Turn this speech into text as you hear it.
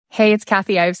Hey, it's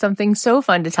Kathy. I have something so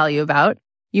fun to tell you about.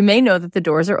 You may know that the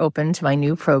doors are open to my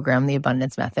new program, The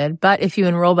Abundance Method, but if you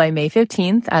enroll by May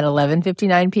 15th at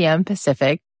 11:59 p.m.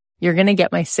 Pacific, you're going to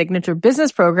get my signature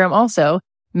business program also,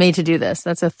 Made to Do This.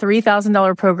 That's a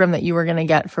 $3,000 program that you are going to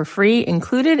get for free,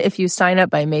 included if you sign up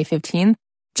by May 15th,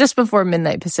 just before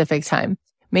midnight Pacific time.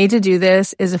 Made to Do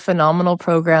This is a phenomenal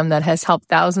program that has helped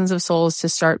thousands of souls to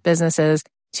start businesses,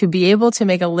 to be able to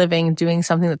make a living doing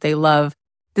something that they love.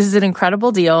 This is an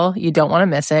incredible deal. You don't want to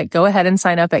miss it. Go ahead and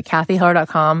sign up at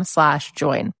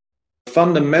kathyheller.com/join.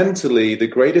 Fundamentally, the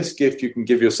greatest gift you can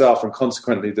give yourself and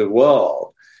consequently the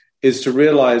world is to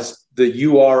realize that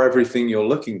you are everything you're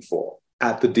looking for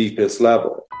at the deepest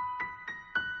level.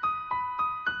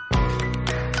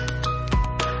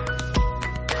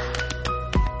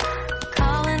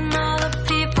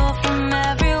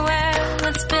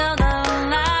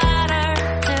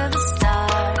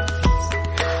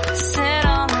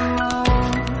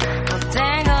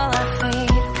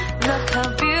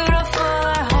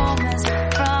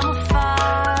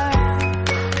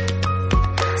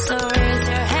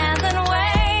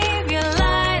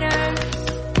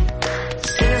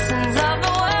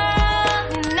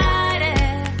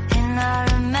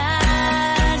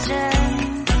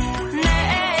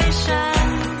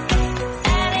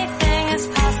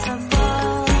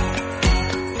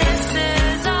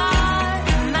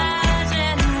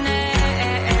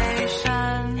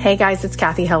 Hey guys, it's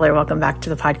Kathy Heller. Welcome back to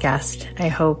the podcast. I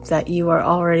hope that you are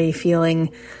already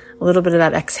feeling a little bit of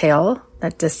that exhale,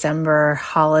 that December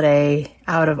holiday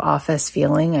out of office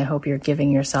feeling. I hope you're giving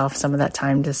yourself some of that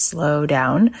time to slow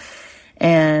down.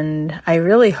 And I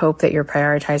really hope that you're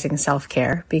prioritizing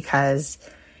self-care because,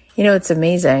 you know, it's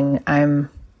amazing. I'm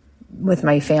with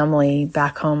my family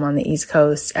back home on the East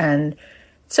Coast, and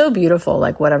it's so beautiful,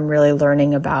 like what I'm really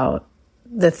learning about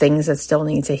the things that still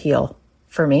need to heal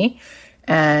for me,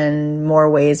 and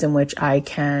more ways in which I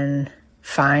can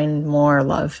find more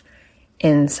love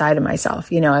inside of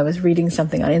myself. You know, I was reading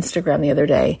something on Instagram the other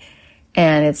day,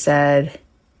 and it said,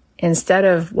 instead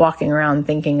of walking around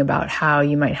thinking about how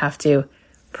you might have to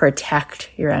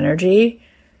protect your energy,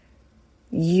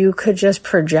 you could just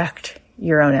project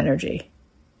your own energy.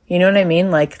 You know what I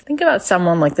mean? Like, think about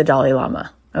someone like the Dalai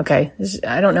Lama. Okay.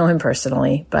 I don't know him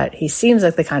personally, but he seems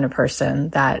like the kind of person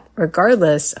that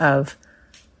regardless of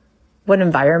what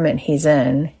environment he's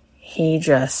in, he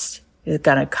just is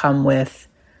going to come with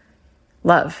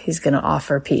love. He's going to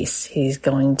offer peace. He's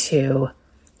going to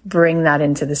bring that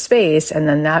into the space, and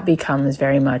then that becomes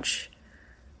very much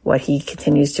what he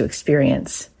continues to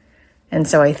experience. And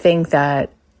so I think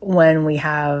that when we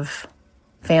have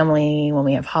family, when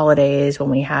we have holidays,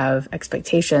 when we have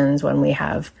expectations, when we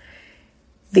have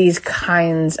these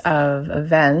kinds of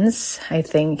events, I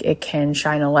think it can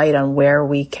shine a light on where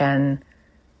we can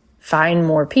find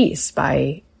more peace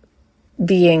by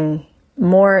being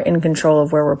more in control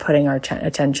of where we're putting our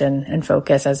attention and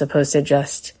focus, as opposed to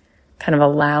just kind of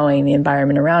allowing the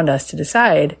environment around us to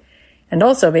decide. And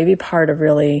also maybe part of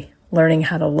really learning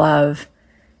how to love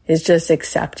is just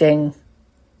accepting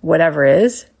whatever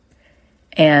is.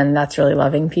 And that's really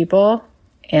loving people.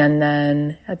 And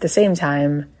then at the same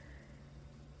time,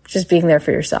 just being there for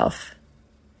yourself.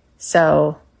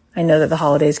 So I know that the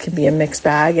holidays can be a mixed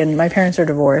bag, and my parents are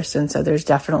divorced, and so there's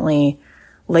definitely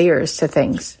layers to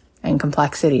things and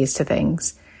complexities to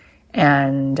things,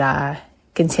 and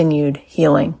continued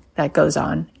healing that goes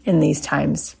on in these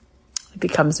times. It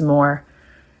becomes more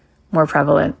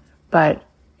prevalent, but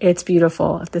it's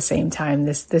beautiful at the same time,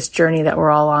 this journey that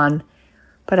we're all on.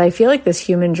 But I feel like this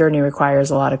human journey requires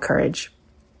a lot of courage.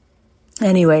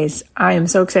 Anyways, I am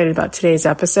so excited about today's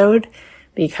episode,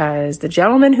 because the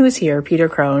gentleman who is here, Peter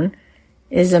Crone,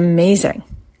 is amazing.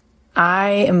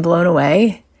 I am blown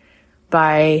away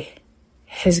by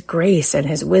his grace and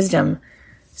his wisdom.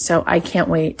 So I can't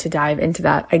wait to dive into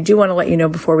that. I do want to let you know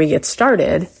before we get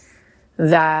started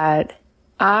that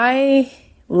I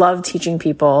love teaching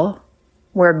people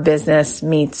where business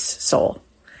meets soul.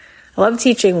 I love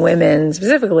teaching women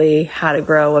specifically how to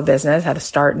grow a business, how to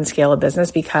start and scale a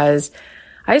business, because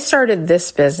I started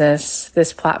this business,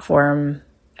 this platform,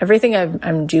 everything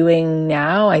I'm doing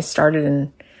now, I started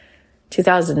in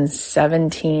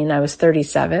 2017. I was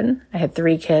 37. I had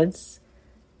 3 kids,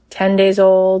 10 days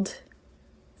old,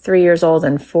 3 years old,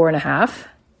 and 4.5.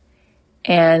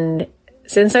 And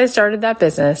since I started that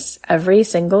business, every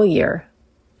single year,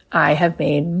 I have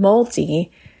made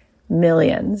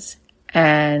multi-millions.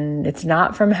 And it's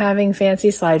not from having fancy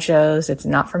slideshows. It's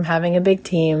not from having a big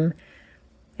team.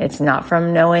 It's not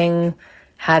from knowing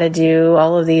how to do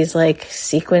all of these like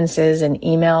sequences and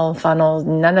email funnels,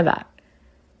 none of that.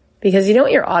 Because you know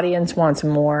what your audience wants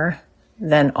more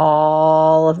than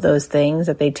all of those things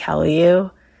that they tell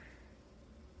you.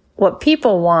 What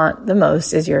people want the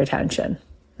most is your attention,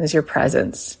 is your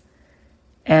presence.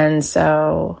 And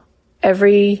so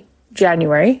every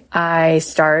January, I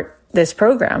start this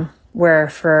program where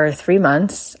for 3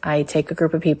 months, I take a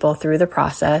group of people through the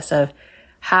process of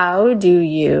how do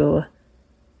you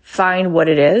find what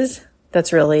it is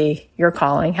that's really your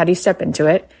calling? How do you step into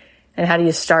it? And how do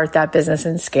you start that business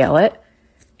and scale it?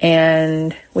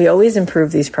 And we always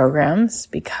improve these programs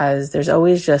because there's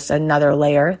always just another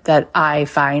layer that I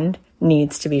find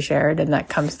needs to be shared and that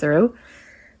comes through.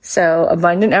 So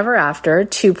Abundant Ever After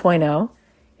 2.0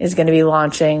 is going to be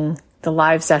launching. The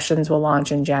live sessions will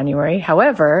launch in January.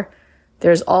 However,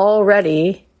 there's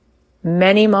already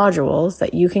many modules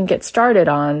that you can get started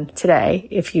on today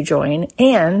if you join.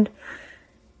 And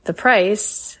the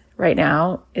price right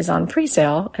now is on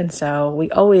pre-sale. And so we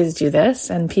always do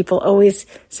this. And people always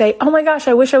say, oh my gosh,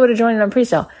 I wish I would have joined it on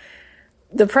pre-sale.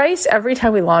 The price every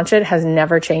time we launch it has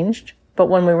never changed. But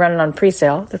when we run it on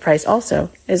pre-sale, the price also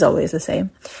is always the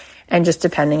same. And just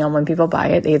depending on when people buy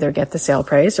it, they either get the sale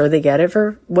price or they get it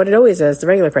for what it always is, the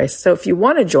regular price. So if you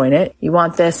want to join it, you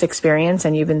want this experience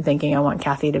and you've been thinking, I want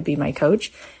Kathy to be my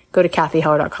coach, go to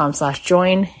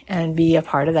kathyheller.com/join and be a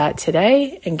part of that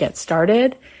today and get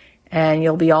started. And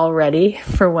you'll be all ready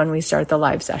for when we start the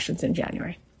live sessions in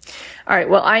January. All right.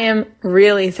 Well, I am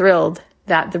really thrilled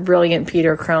that the brilliant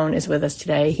Peter Crone is with us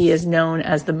today. He is known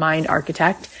as the Mind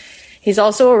Architect. He's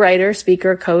also a writer,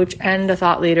 speaker, coach, and a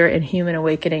thought leader in human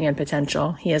awakening and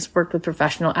potential. He has worked with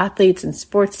professional athletes and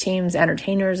sports teams,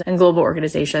 entertainers, and global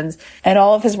organizations. And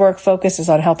all of his work focuses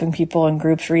on helping people and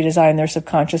groups redesign their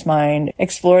subconscious mind,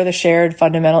 explore the shared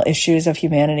fundamental issues of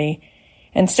humanity,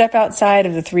 and step outside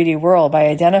of the 3D world by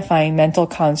identifying mental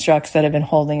constructs that have been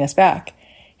holding us back.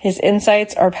 His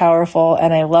insights are powerful,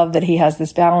 and I love that he has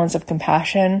this balance of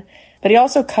compassion, but he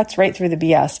also cuts right through the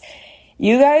BS.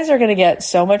 You guys are going to get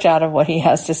so much out of what he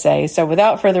has to say. So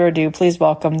without further ado, please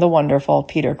welcome the wonderful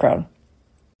Peter Crone.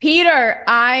 Peter,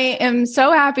 I am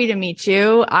so happy to meet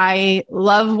you. I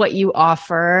love what you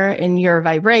offer in your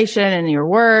vibration and your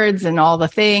words and all the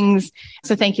things.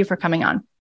 So thank you for coming on.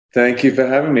 Thank you for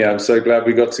having me. I'm so glad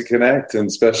we got to connect, and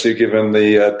especially given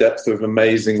the depth of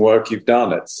amazing work you've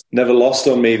done. It's never lost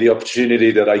on me the opportunity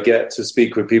that I get to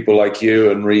speak with people like you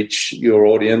and reach your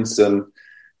audience, and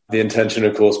the intention,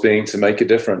 of course, being to make a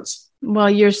difference. Well,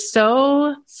 you're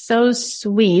so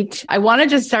sweet. I want to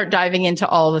just start diving into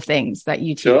all the things that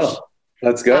you teach. Sure.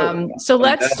 Let's go. So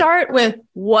let's start with,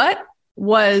 what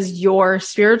was your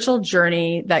spiritual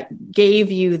journey that gave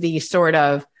you the sort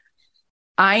of,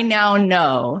 I now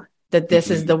know that this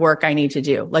is the work I need to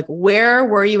do? Like, where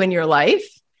were you in your life?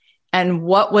 And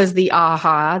what was the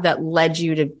aha that led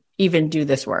you to even do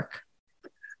this work?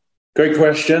 Great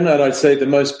question. And I'd say the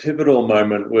most pivotal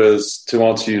moment was, to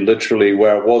answer you literally,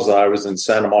 where was I? I was in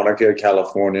Santa Monica,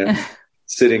 California,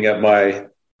 sitting at my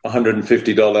 $150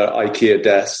 IKEA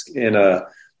desk in a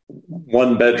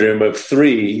one bedroom of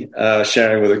 3,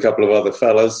 sharing with a couple of other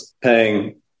fellas,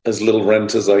 paying as little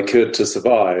rent as I could to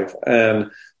survive. And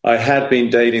I had been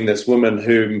dating this woman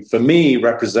whom, for me,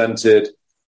 represented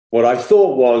what I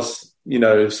thought was, you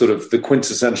know, sort of the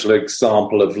quintessential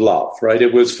example of love, right?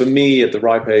 It was, for me, at the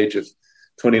ripe age of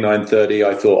 29, 30,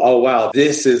 I thought, oh, wow,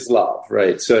 this is love,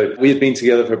 right? So we had been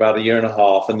together for about a year and a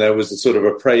half, and there was a sort of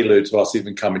a prelude to us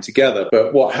even coming together.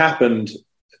 But what happened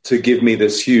to give me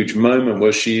this huge moment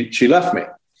was she left me.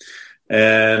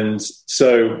 And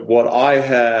so what I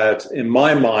had in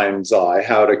my mind's eye,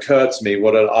 how it occurred to me,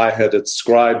 what I had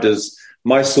described as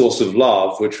my source of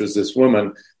love, which was this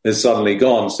woman, is suddenly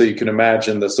gone. So you can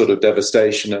imagine the sort of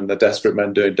devastation and the desperate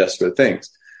men doing desperate things.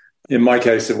 In my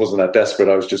case, it wasn't that desperate.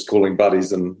 I was just calling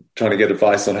buddies and trying to get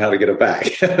advice on how to get it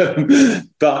back.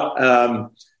 But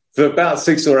for about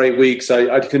 6 or 8 weeks,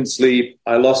 I couldn't sleep.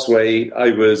 I lost weight.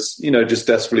 I was, just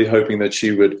desperately hoping that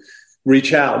she would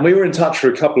reach out. And we were in touch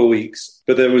for a couple of weeks,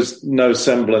 but there was no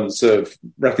semblance of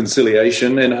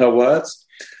reconciliation in her words.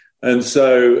 And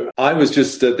so I was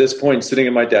just at this point sitting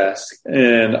at my desk,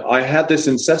 and I had this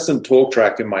incessant talk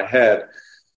track in my head,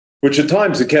 which at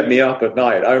times had kept me up at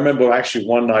night. I remember actually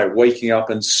one night waking up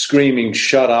and screaming,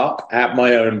 "Shut up," at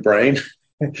my own brain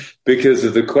because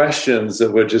of the questions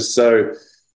that were just so,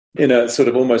 in a sort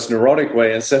of almost neurotic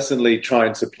way, incessantly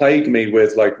trying to plague me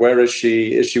with, like, where is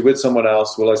she? Is she with someone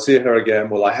else? Will I see her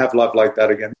again? Will I have love like that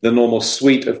again? The normal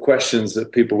suite of questions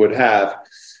that people would have.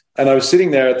 And I was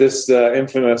sitting there at this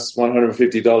infamous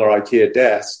 $150 IKEA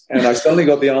desk, and I suddenly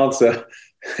got the answer.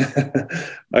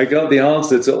 I got the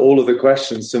answer to all of the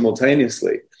questions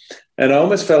simultaneously. And I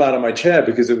almost fell out of my chair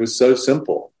because it was so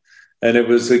simple. And it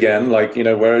was, again, like,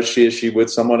 where is she? Is she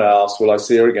with someone else? Will I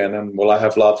see her again? And will I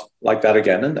have love like that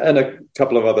again? And a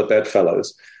couple of other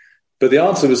bedfellows. But the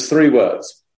answer was 3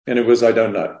 words. And it was, I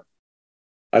don't know.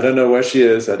 I don't know where she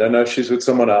is. I don't know if she's with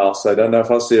someone else. I don't know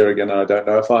if I'll see her again. I don't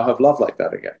know if I have love like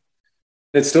that again.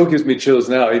 It still gives me chills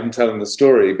now, even telling the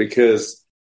story, because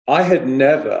I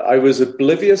was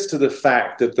oblivious to the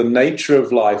fact that the nature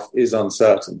of life is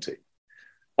uncertainty.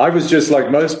 I was just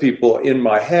like most people in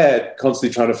my head,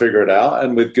 constantly trying to figure it out.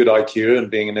 And with good IQ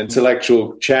and being an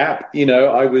intellectual chap,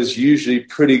 I was usually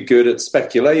pretty good at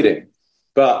speculating.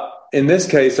 But in this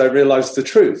case, I realized the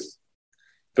truth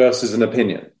versus an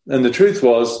opinion. And the truth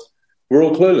was, we're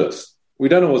all clueless. We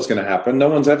don't know what's going to happen. No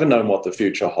one's ever known what the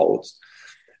future holds.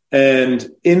 And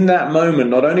in that moment,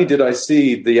 not only did I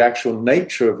see the actual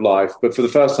nature of life, but for the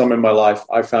first time in my life,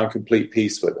 I found complete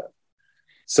peace with it.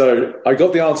 So I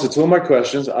got the answer to all my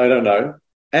questions. I don't know.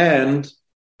 And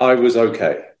I was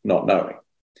okay not knowing.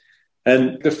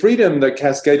 And the freedom that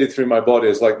cascaded through my body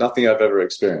is like nothing I've ever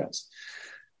experienced.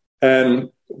 And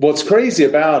what's crazy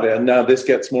about it, and now this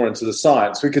gets more into the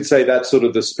science, we could say that's sort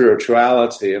of the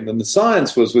spirituality. And then the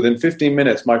science was within 15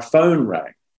 minutes, my phone rang.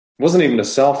 It wasn't even a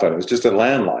cell phone. It was just a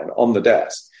landline on the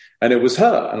desk. And it was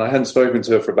her. And I hadn't spoken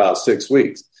to her for about 6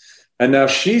 weeks. And now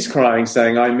she's crying,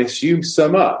 saying, I miss you so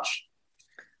much.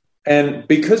 And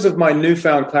because of my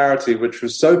newfound clarity, which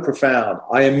was so profound,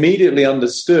 I immediately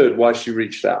understood why she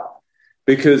reached out.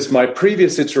 Because my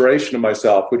previous iteration of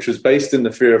myself, which was based in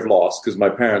the fear of loss, because my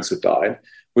parents had died,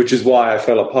 which is why I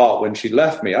fell apart when she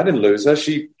left me. I didn't lose her.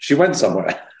 She went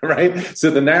somewhere, right? So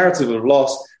the narrative of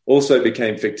loss also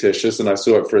became fictitious, and I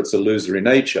saw it for its illusory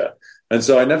nature. And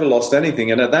so I never lost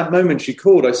anything. And at that moment she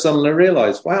called, I suddenly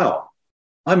realized, wow,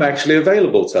 I'm actually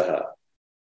available to her.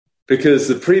 Because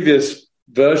the previous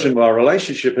version of our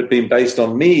relationship had been based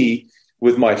on me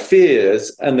with my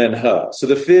fears and then her. So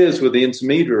the fears were the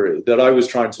intermediary that I was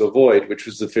trying to avoid, which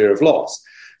was the fear of loss.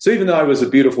 So even though I was a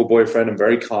beautiful boyfriend and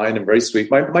very kind and very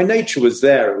sweet, my nature was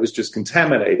there. It was just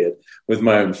contaminated with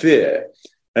my own fear.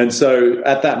 And so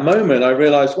at that moment, I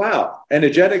realized, wow,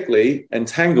 energetically,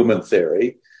 entanglement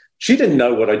theory, she didn't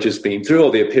know what I'd just been through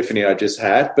or the epiphany I just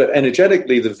had, but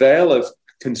energetically, the veil of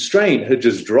constraint had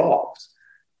just dropped.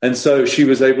 And so she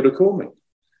was able to call me.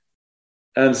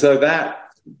 And so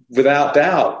that, without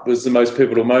doubt, was the most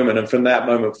pivotal moment. And from that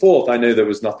moment forth, I knew there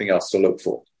was nothing else to look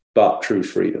for but true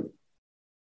freedom.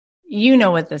 You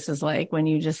know what this is like when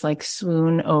you just like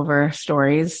swoon over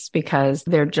stories because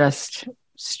they're just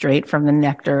straight from the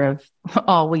nectar of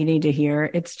all we need to hear.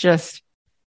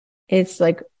 It's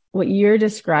like what you're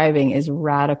describing is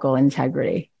radical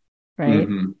integrity, right?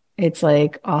 Mm-hmm. It's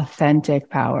like authentic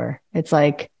power. It's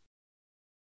like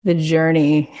the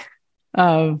journey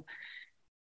of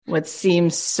what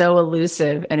seems so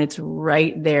elusive, and it's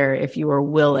right there if you are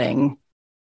willing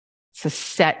to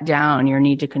set down your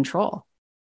need to control.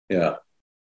 Yeah.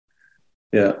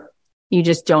 Yeah. You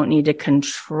just don't need to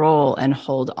control and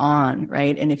hold on,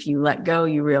 right? And if you let go,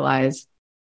 you realize,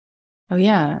 oh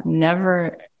yeah,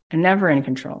 never in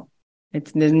control.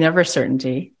 There's never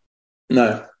certainty.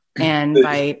 No. And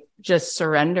by just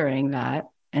surrendering that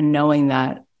and knowing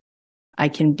that I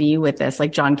can be with this,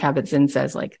 like John Kabat-Zinn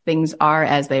says, like things are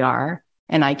as they are,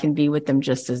 and I can be with them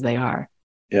just as they are.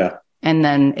 Yeah. And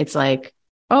then it's like,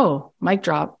 oh, mic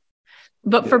drop.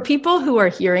 But for people who are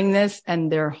hearing this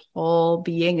and their whole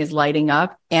being is lighting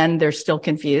up and they're still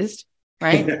confused,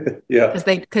 right? Yeah.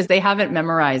 Because they haven't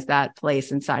memorized that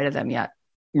place inside of them yet.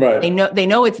 Right. They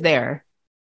know it's there,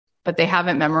 but they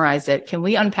haven't memorized it. Can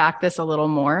we unpack this a little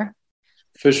more?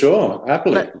 For sure.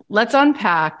 Happily. Let's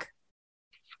unpack.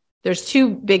 There's 2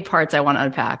 big parts I want to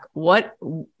unpack.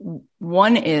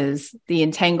 One is the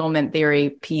entanglement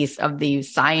theory piece of the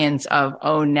science of,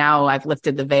 oh, now I've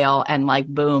lifted the veil and like,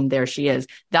 boom, there she is.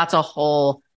 That's a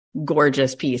whole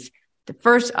gorgeous piece. The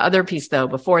first other piece though,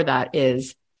 before that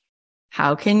is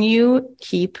how can you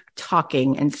keep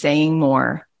talking and saying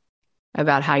more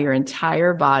about how your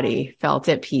entire body felt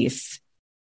at peace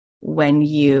when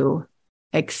you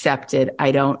accepted,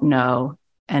 I don't know,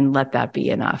 and let that be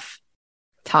enough.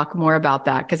 Talk more about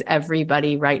that, because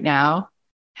everybody right now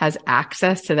has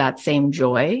access to that same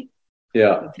joy.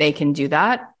 Yeah. They can do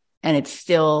that. And it's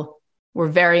still, we're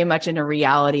very much in a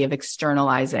reality of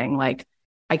externalizing. Like,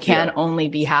 I can only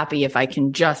be happy if I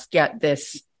can just get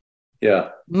this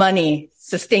money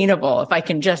sustainable, if I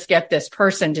can just get this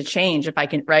person to change, if I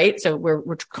can, right? So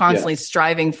we're constantly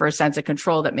striving for a sense of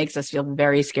control that makes us feel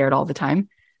very scared all the time.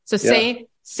 So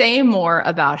say more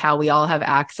about how we all have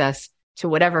access to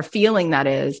whatever feeling that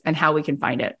is and how we can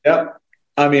find it. Yeah.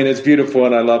 I mean, it's beautiful,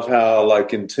 and I love how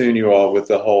like in tune you are with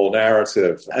the whole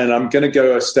narrative. And I'm going to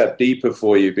go a step deeper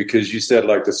for you, because you said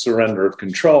like the surrender of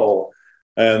control.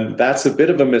 And that's a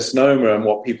bit of a misnomer in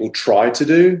what people try to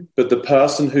do. But the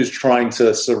person who's trying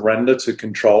to surrender to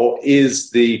control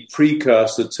is the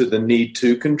precursor to the need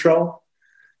to control.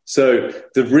 So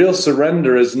the real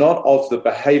surrender is not of the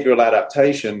behavioral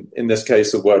adaptation, in this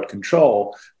case, the word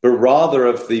control, but rather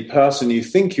of the person you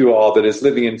think you are that is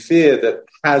living in fear, that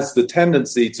has the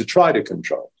tendency to try to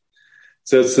control.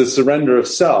 So it's the surrender of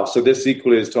self. So this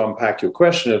equally is to unpack your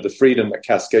question of the freedom that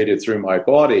cascaded through my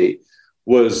body.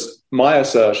 Was my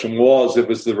assertion was it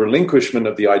was the relinquishment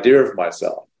of the idea of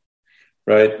myself,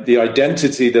 right? The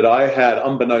identity that I had,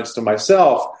 unbeknownst to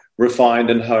myself,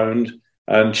 refined and honed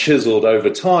and chiseled over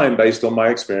time based on my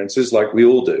experiences, like we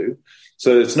all do.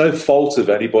 So it's no fault of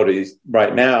anybody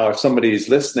right now. If somebody is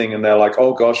listening and they're like,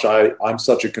 oh gosh, I'm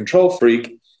such a control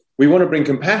freak, we want to bring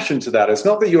compassion to that. It's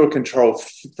not that you're a control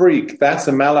freak. That's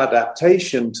a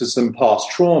maladaptation to some past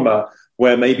trauma,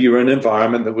 where maybe you're in an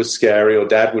environment that was scary, or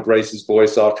dad would raise his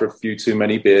voice after a few too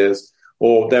many beers,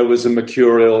 or there was a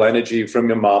mercurial energy from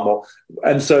your mom.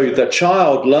 And so the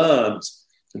child learned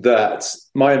that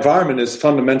my environment is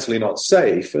fundamentally not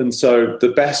safe. And so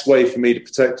the best way for me to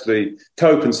protectively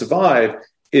cope and survive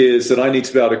is that I need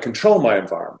to be able to control my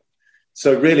environment.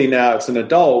 So really now it's an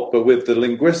adult, but with the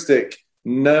linguistic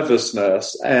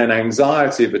nervousness and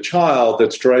anxiety of a child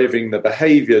that's driving the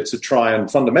behavior to try and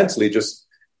fundamentally just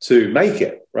to make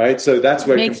it, right? So that's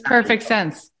where it makes perfect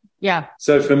sense. Yeah.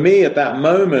 So for me at that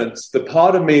moment, the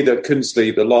part of me that couldn't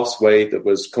sleep, that lost weight, that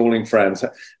was calling friends,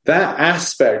 that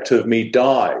aspect of me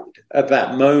died at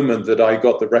that moment that I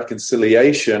got the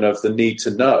reconciliation of the need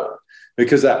to know.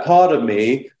 Because that part of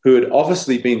me, who had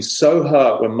obviously been so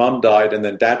hurt when mum died and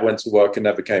then dad went to work and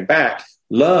never came back,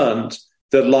 learned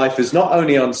that life is not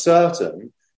only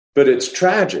uncertain, but it's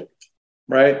tragic,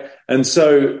 right? And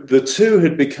so the two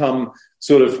had become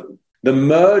sort of, the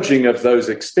merging of those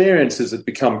experiences had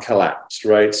become collapsed,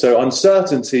 right? So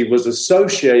uncertainty was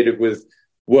associated with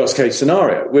worst case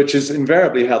scenario, which is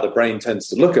invariably how the brain tends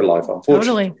to look at life,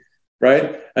 unfortunately. Totally.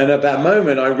 Right? And at that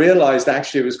moment, I realized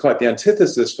actually it was quite the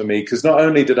antithesis for me, because not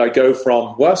only did I go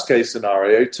from worst case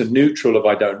scenario to neutral of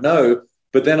I don't know,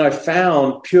 but then I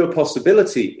found pure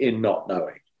possibility in not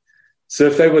knowing. So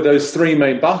if there were those three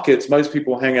main buckets, most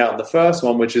people hang out in the first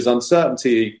one, which is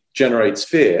uncertainty generates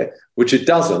fear, which it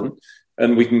doesn't.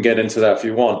 And we can get into that if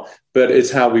you want, but it's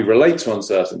how we relate to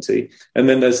uncertainty. And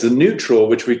then there's the neutral,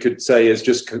 which we could say is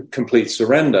just complete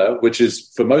surrender, which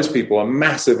is for most people a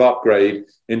massive upgrade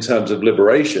in terms of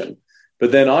liberation.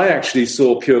 But then I actually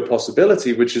saw pure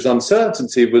possibility, which is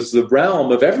uncertainty was the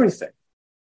realm of everything.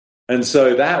 And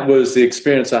so that was the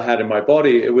experience I had in my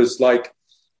body. It was like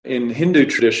in Hindu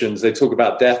traditions, they talk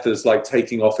about death as like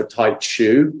taking off a tight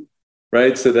shoe.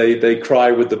 Right. So they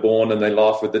cry with the born and they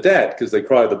laugh with the dead, because they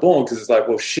cry with the born because it's like,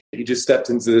 well, shit, you just stepped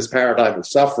into this paradigm of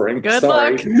suffering. Good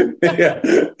Sorry. luck.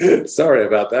 Yeah. Sorry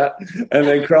about that. And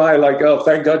they cry like, oh,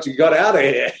 thank God you got out of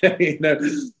here. You know.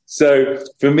 So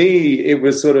for me, it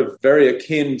was sort of very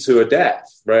akin to a death,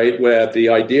 right, where the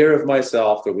idea of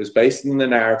myself that was based in the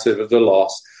narrative of the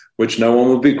loss, which no one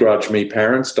will begrudge me,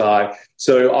 parents die.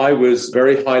 So I was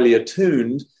very highly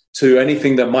attuned to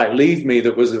anything that might leave me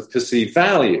that was of perceived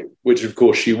value, which of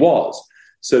course she was.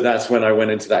 So that's when I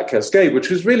went into that cascade, which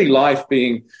was really life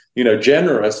being,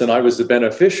 generous. And I was the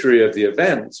beneficiary of the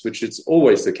events, which is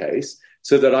always the case,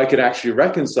 so that I could actually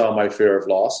reconcile my fear of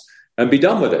loss and be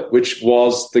done with it, which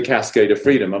was the cascade of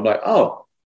freedom. I'm like, oh,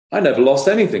 I never lost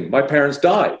anything. My parents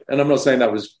died. And I'm not saying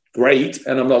that was great.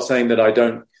 And I'm not saying that I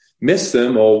don't miss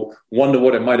them or wonder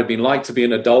what it might have been like to be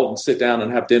an adult and sit down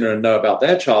and have dinner and know about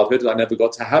their childhood. I never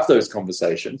got to have those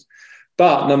conversations.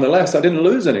 But nonetheless, I didn't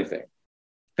lose anything.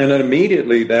 And then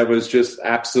immediately there was just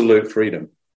absolute freedom.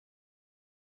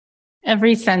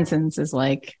 Every sentence is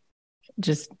like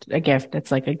just a gift.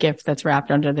 It's like a gift that's wrapped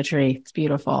under the tree. It's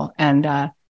beautiful.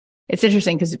 And it's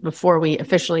interesting because before we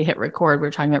officially hit record, we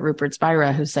were talking about Rupert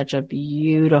Spira, who's such a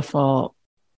beautiful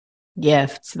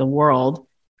gift to the world.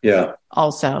 Yeah.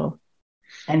 Also.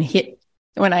 And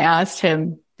when I asked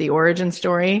him the origin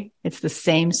story, it's the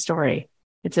same story.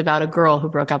 It's about a girl who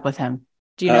broke up with him.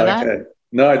 Do you know that? Okay.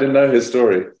 No, I didn't know his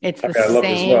story. It's I love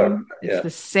his work. Yeah. It's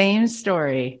the same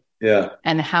story. Yeah.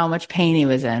 And how much pain he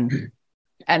was in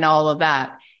and all of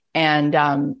that. And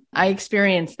I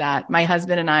experienced that. My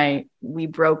husband and we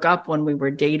broke up when we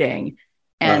were dating.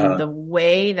 And the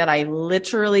way that I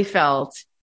literally felt,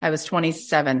 I was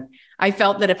 27. I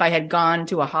felt that if I had gone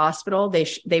to a hospital,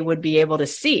 they would be able to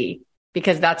see,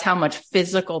 because that's how much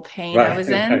physical pain I was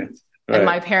in. And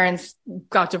my parents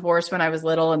got divorced when I was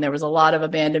little, and there was a lot of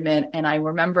abandonment. And I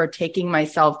remember taking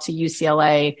myself to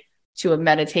UCLA to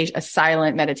a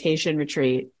silent meditation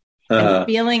retreat,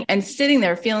 and sitting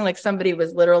there feeling like somebody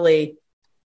was literally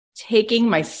taking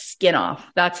my skin off.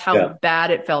 That's how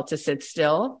bad it felt to sit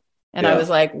still. And I was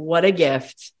like, what a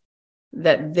gift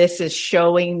that this is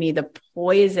showing me the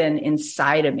poison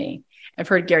inside of me. I've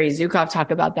heard Gary Zukav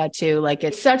talk about that too. Like,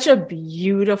 it's such a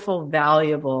beautiful,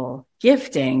 valuable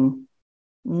gifting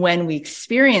when we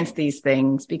experience these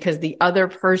things, because the other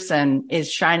person is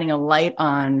shining a light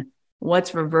on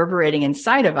what's reverberating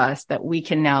inside of us that we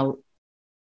can now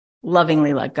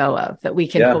lovingly let go of, that we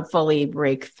can hopefully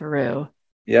break through.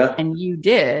 Yeah. And you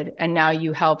did. And now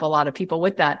you help a lot of people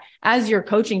with that. As you're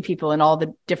coaching people in all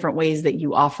the different ways that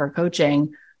you offer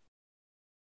coaching,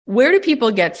 where do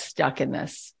people get stuck in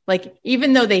this? Like,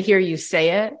 even though they hear you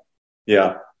say it,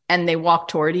 and they walk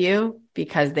toward you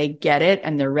because they get it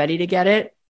and they're ready to get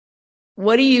it,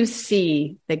 what do you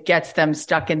see that gets them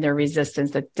stuck in their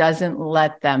resistance, that doesn't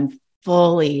let them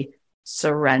fully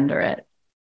surrender it?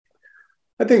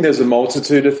 I think there's a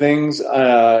multitude of things.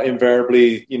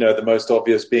 Invariably, the most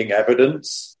obvious being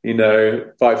evidence,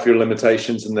 fight for your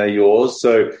limitations and they're yours.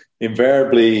 So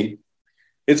invariably,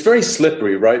 it's very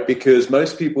slippery, right? Because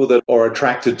most people that are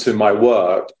attracted to my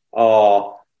work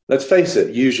are, let's face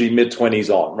it, usually mid-20s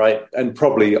on, right? And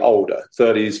probably older,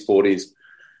 30s, 40s.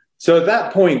 So at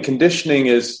that point, conditioning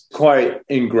is quite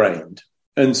ingrained.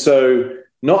 And so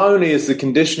not only is the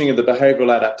conditioning of the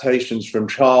behavioral adaptations from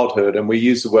childhood, and we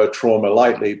use the word trauma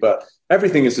lightly, but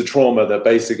everything is a trauma that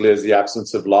basically is the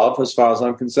absence of love, as far as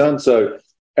I'm concerned. So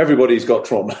everybody's got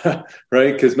trauma,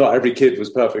 right? Because not every kid was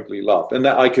perfectly loved. And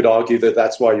that, I could argue that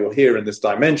that's why you're here in this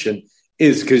dimension,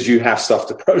 is because you have stuff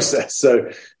to process. So,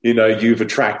 you've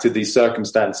attracted these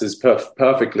circumstances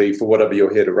perfectly for whatever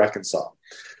you're here to reconcile.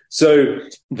 So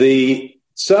the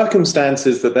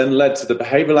circumstances that then led to the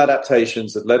behavioral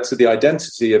adaptations that led to the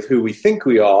identity of who we think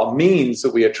we are means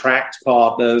that we attract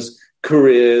partners,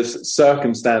 careers,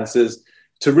 circumstances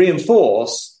to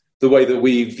reinforce the way that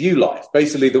we view life.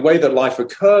 Basically, the way that life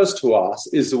occurs to us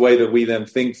is the way that we then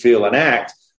think, feel, and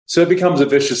act. So it becomes a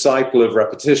vicious cycle of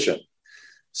repetition.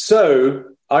 So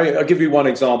I'll give you one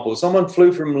example. Someone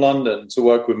flew from London to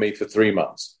work with me for 3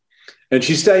 months, and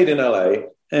she stayed in LA.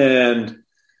 And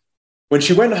when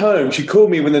she went home, she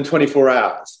called me within 24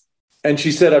 hours. And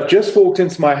she said, I've just walked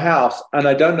into my house and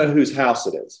I don't know whose house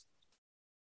it is.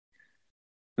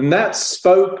 And that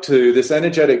spoke to this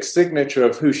energetic signature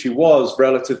of who she was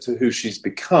relative to who she's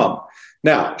become.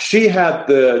 Now, she had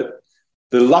the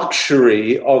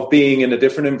luxury of being in a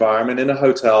different environment, in a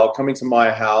hotel, coming to my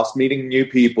house, meeting new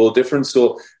people, different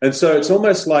sort. And so it's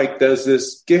almost like there's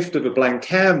this gift of a blank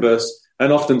canvas.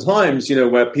 And oftentimes,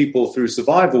 where people through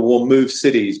survival will move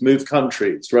cities, move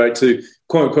countries, right, to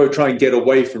quote unquote try and get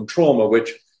away from trauma,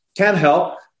 which can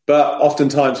help, but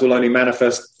oftentimes will only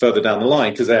manifest further down the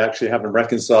line because they actually haven't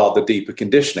reconciled the deeper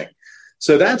conditioning.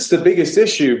 So that's the biggest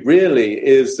issue, really,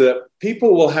 is that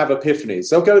people will have epiphanies.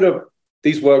 They'll go to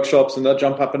these workshops and they'll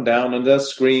jump up and down and they'll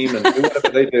scream and do whatever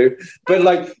they do.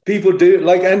 But people do,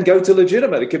 and go to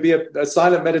legitimate. It could be a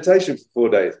silent meditation for 4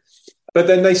 days. But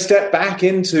then they step back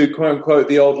into, quote unquote,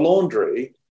 the old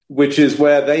laundry, which is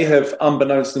where they have,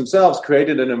 unbeknownst to themselves,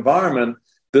 created an environment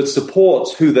that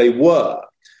supports who they were.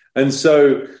 And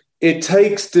so it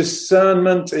takes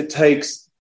discernment, it takes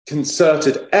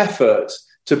concerted effort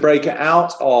to break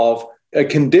out of a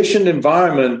conditioned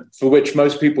environment for which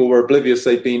most people were oblivious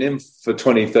they've been in for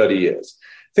 20, 30 years.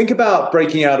 Think about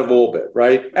breaking out of orbit,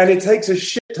 right? And it takes a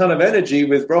shit ton of energy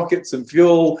with rockets and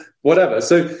fuel, whatever.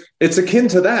 So it's akin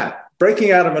to that.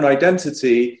 Breaking out of an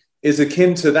identity is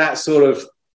akin to that sort of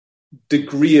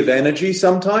degree of energy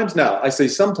sometimes. Now, I say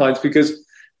sometimes because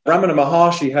Ramana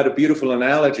Maharshi had a beautiful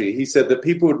analogy. He said that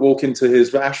people would walk into his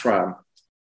ashram,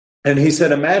 and he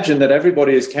said, imagine that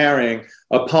everybody is carrying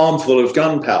a palm full of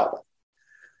gunpowder.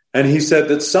 And he said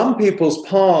that some people's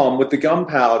palm with the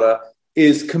gunpowder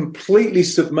is completely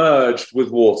submerged with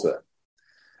water.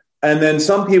 And then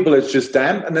some people it's just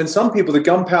damp, and then some people the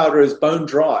gunpowder is bone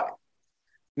dry.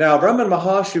 Now, Ramana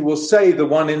Maharshi will say the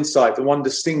one insight, the one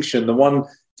distinction, the one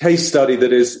case study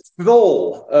that is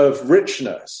full of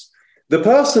richness. The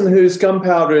person whose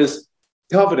gunpowder is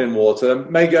covered in water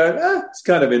may go, it's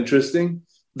kind of interesting.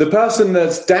 The person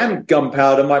that's damp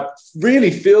gunpowder might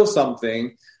really feel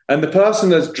something. And the person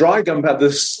that's dry gunpowder,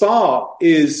 the spark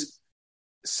is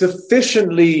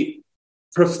sufficiently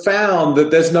profound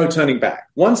that there's no turning back.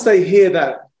 Once they hear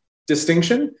that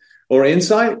distinction or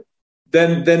insight,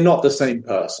 then they're not the same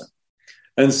person.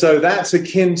 And so that's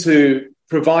akin to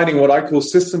providing what I call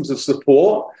systems of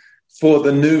support for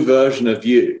the new version of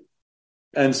you.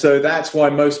 And so that's why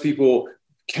most people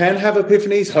can have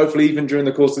epiphanies. Hopefully, even during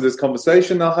the course of this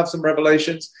conversation, they'll have some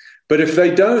revelations. But if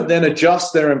they don't, then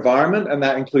adjust their environment, and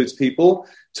that includes people,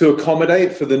 to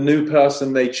accommodate for the new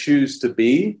person they choose to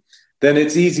be, then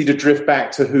it's easy to drift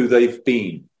back to who they've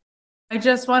been. I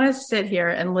just want to sit here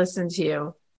and listen to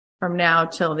you from now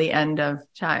till the end of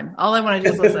time. All I want to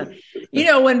do is listen. You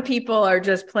know, when people are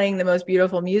just playing the most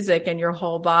beautiful music and your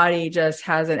whole body just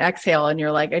has an exhale and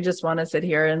you're like, I just want to sit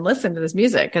here and listen to this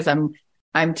music because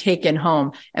I'm taken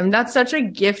home. And that's such a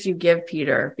gift you give,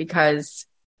 Peter, because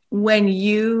when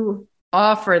you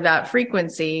offer that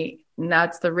frequency, and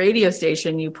that's the radio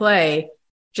station you play,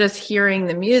 just hearing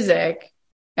the music,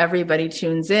 everybody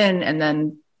tunes in and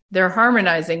then they're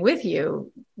harmonizing with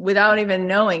you without even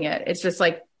knowing it. It's just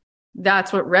like,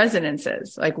 that's what resonance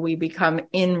is. Like we become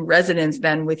in resonance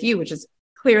then with you, which is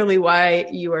clearly why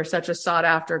you are such a sought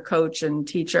after coach and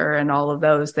teacher and all of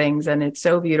those things. And it's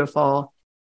so beautiful.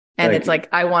 And it's like,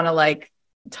 I want to like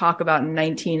talk about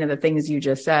 19 of the things you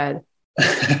just said.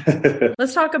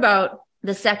 Let's talk about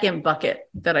the second bucket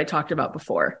that I talked about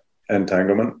before.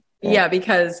 Entanglement. Yeah,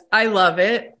 because I love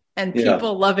it and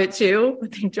people love it too,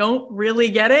 but they don't really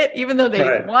get it, even though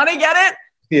they want to get it.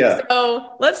 Yeah.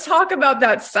 So let's talk about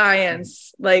that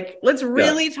science. Like, let's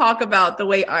really talk about the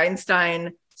way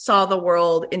Einstein saw the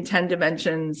world in 10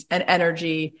 dimensions and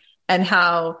energy and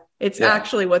how it's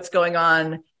actually what's going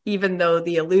on, even though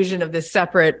the illusion of this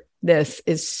separateness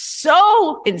is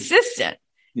so insistent.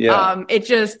 Yeah. It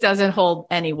just doesn't hold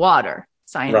any water,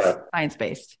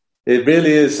 science-based. It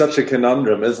really is such a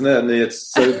conundrum, isn't it? And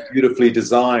it's so beautifully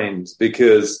designed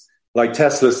because, like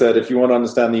Tesla said, if you want to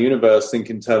understand the universe, think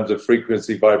in terms of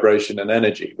frequency, vibration, and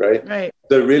energy, right? Right.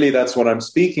 So really that's what I'm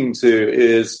speaking to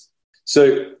is,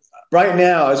 so right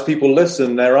now, as people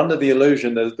listen, they're under the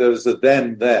illusion that there's a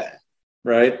them there,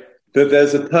 right? That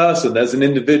there's a person, there's an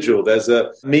individual, there's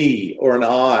a me or an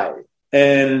I.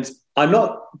 And I'm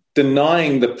not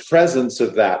denying the presence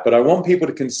of that, but I want people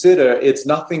to consider it's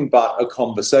nothing but a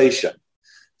conversation.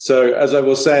 So as I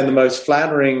will say in the most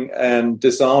flattering and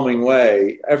disarming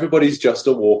way, everybody's just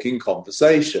a walking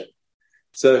conversation.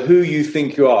 So who you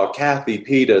think you are, Kathy,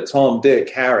 Peter, Tom, Dick,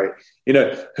 Harry, you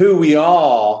know, who we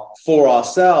are for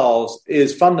ourselves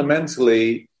is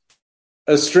fundamentally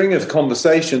a string of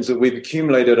conversations that we've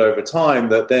accumulated over time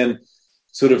that then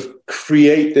sort of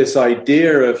create this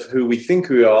idea of who we think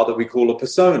we are that we call a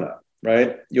persona,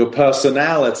 right? Your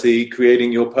personality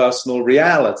creating your personal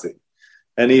reality.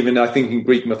 And even I think in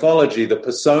Greek mythology, the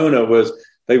persona was,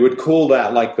 they would call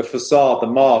that like the facade, the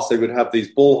mask. They would have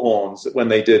these bullhorns when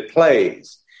they did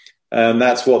plays. And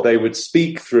that's what they would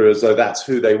speak through as though that's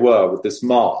who they were with this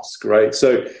mask, right?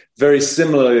 So very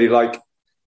similarly, like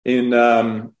in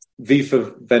V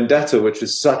for Vendetta, which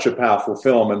is such a powerful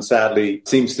film and sadly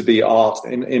seems to be art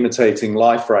imitating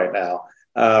life right now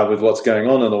with what's going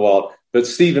on in the world. But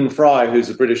Stephen Fry, who's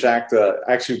a British actor,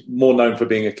 actually more known for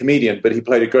being a comedian, but he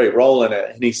played a great role in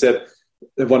it. And he said,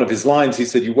 one of his lines, he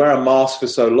said, you wear a mask for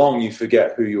so long, you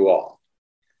forget who you are.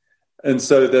 And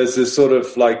so there's this sort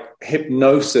of like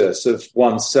hypnosis of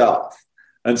oneself.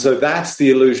 And so that's the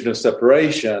illusion of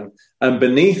separation. And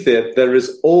beneath it, there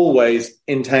is always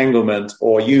entanglement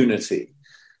or unity.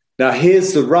 Now,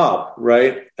 here's the rub,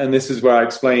 right? And this is where I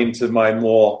explain to my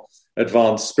more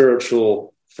advanced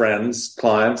spiritual friends,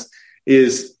 clients,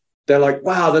 is they're like,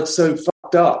 wow, that's so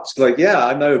fucked up. It's like, yeah,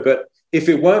 I know. But if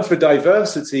it weren't for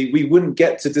diversity, we wouldn't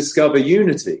get to discover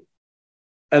unity.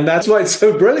 And that's why it's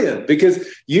so brilliant, because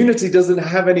unity doesn't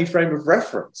have any frame of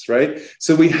reference, right?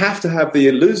 So we have to have the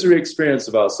illusory experience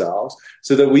of ourselves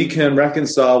so that we can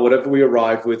reconcile whatever we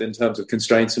arrive with in terms of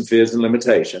constraints and fears and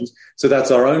limitations. So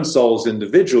that's our own soul's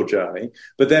individual journey.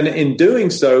 But then in doing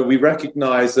so, we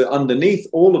recognize that underneath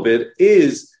all of it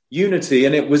is unity,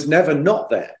 and it was never not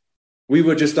there. We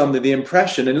were just under the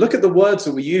impression. And look at the words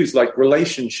that we use, like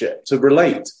relationship, to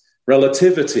relate.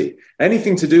 Relativity,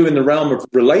 anything to do in the realm of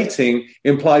relating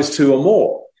implies two or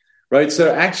more, right?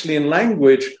 So actually in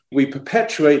language, we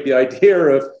perpetuate the idea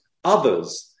of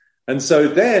others. And so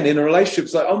then in a relationship,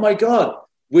 it's like, oh my God,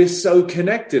 we're so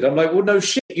connected. I'm like, well, no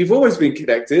shit, you've always been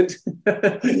connected.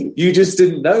 You just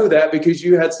didn't know that because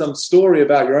you had some story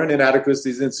about your own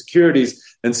inadequacies, insecurities,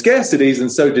 and scarcities,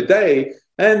 and so did they.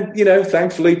 And, you know,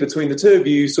 thankfully, between the two of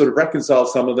you, you sort of reconciled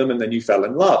some of them, and then you fell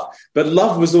in love. But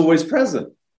love was always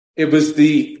present. It was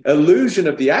the illusion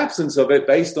of the absence of it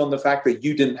based on the fact that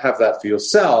you didn't have that for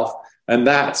yourself. And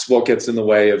that's what gets in the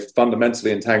way of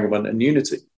fundamentally entanglement and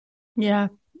unity. Yeah,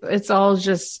 it's all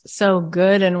just so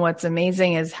good. And what's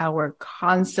amazing is how we're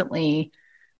constantly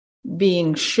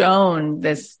being shown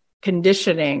this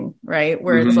conditioning, right?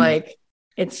 Where it's like,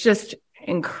 it's just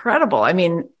incredible. I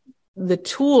mean, the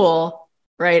tool,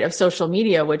 right, of social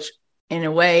media, which in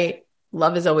a way,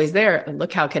 love is always there. And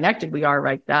look how connected we are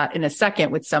right that in a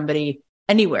second with somebody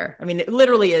anywhere. I mean, it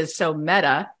literally is so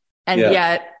meta. And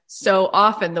yet so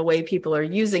often the way people are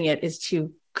using it is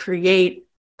to create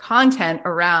content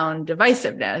around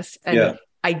divisiveness and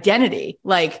identity.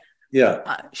 Like,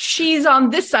 she's on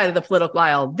this side of the political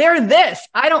aisle. They're this.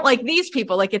 I don't like these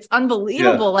people. Like, it's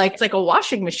unbelievable. Like, it's like a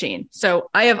washing machine. So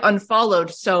I have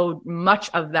unfollowed so much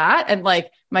of that. And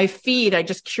like my feed, I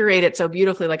just curate it so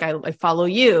beautifully. Like I follow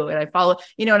you and I follow,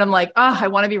 and I'm like, I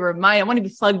want to be reminded. I want to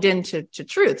be plugged into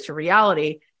truth, to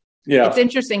reality. Yeah. It's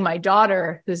interesting. My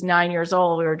daughter, who's 9 years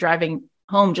old, we were driving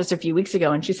home just a few weeks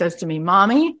ago, and she says to me,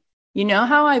 Mommy, you know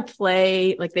how I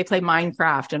play, like they play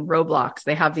Minecraft and Roblox.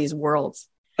 They have these worlds.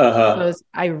 Goes,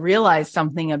 I realized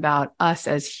something about us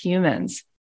as humans.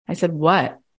 I said,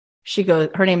 what? She goes,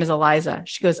 her name is Eliza.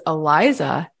 She goes,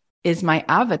 Eliza is my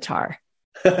avatar.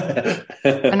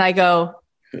 And I go,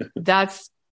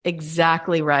 that's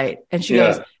exactly right. And she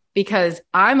goes, because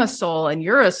I'm a soul and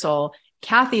you're a soul.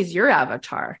 Kathy's your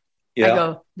avatar. I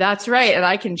go, that's right. And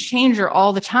I can change her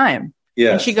all the time.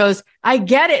 And she goes, I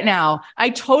get it now.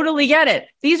 I totally get it.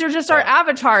 These are just our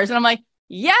avatars. And I'm like,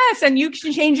 yes. And you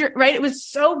can change your, right. It was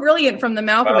so brilliant from the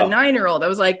mouth of a 9-year-old. I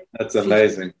was like, that's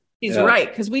amazing. She's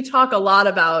right. Cause we talk a lot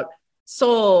about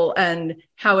soul and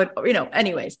how it,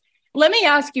 anyways, let me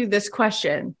ask you this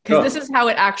question, because this is how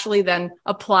it actually then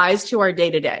applies to our day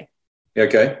to day.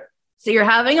 Okay. So you're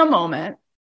having a moment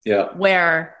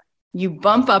where you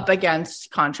bump up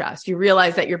against contrast. You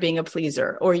realize that you're being a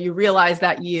pleaser, or you realize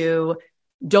that you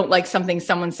don't like something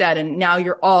someone said, and now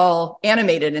you're all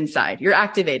animated inside. You're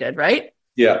activated, right?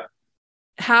 Yeah.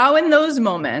 How in those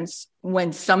moments,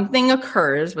 when something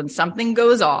occurs, when something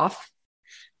goes off,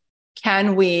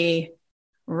 can we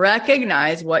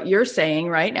recognize what you're saying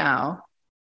right now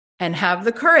and have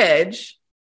the courage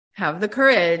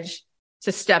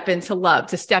to step into love,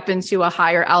 to step into a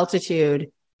higher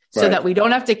altitude, so that we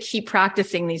don't have to keep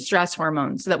practicing these stress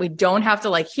hormones, so that we don't have to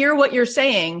like hear what you're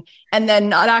saying and then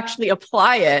not actually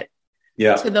apply it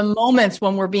to the moments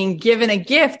when we're being given a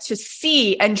gift to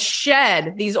see and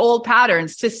shed these old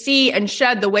patterns, to see and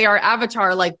shed the way our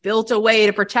avatar like built a way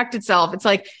to protect itself. It's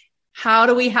like, how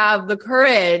do we have the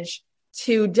courage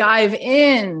to dive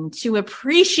in, to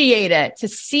appreciate it, to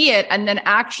see it, and then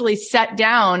actually set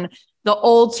down the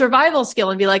old survival skill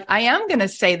and be like, I am going to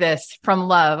say this from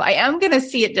love. I am going to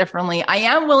see it differently. I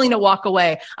am willing to walk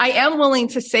away. I am willing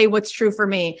to say what's true for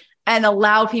me and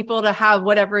allow people to have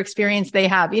whatever experience they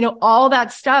have. All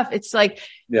that stuff. It's like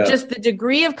just the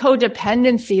degree of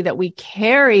codependency that we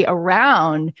carry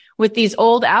around with these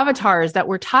old avatars that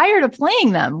we're tired of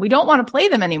playing them. We don't want to play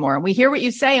them anymore. We hear what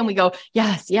you say and we go,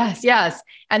 yes, yes, yes.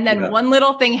 And then one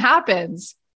little thing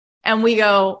happens and we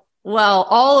go, well,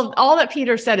 all that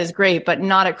Peter said is great, but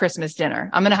not at Christmas dinner.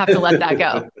 I'm going to have to let that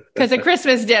go, because at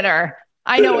Christmas dinner,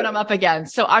 I know what I'm up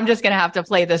against. So I'm just going to have to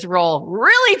play this role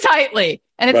really tightly.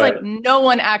 And it's like, no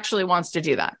one actually wants to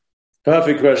do that.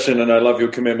 Perfect question. And I love your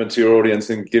commitment to your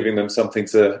audience and giving them something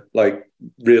to like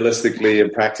realistically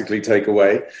and practically take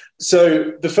away.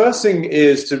 So the first thing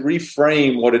is to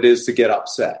reframe what it is to get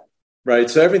upset, right?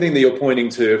 So everything that you're pointing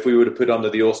to, if we were to put under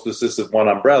the auspices of one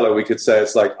umbrella, we could say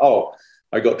it's like, oh,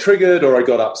 I got triggered or I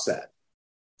got upset,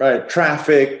 right?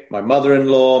 Traffic, my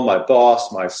mother-in-law, my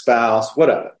boss, my spouse,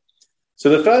 whatever. So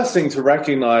the first thing to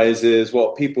recognize is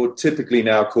what people typically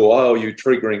now call, oh, you're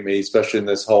triggering me, especially in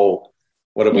this whole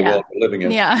whatever world we're living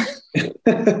in. Yeah.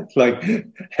 Like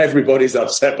everybody's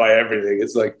upset by everything.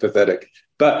 It's like pathetic.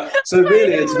 But so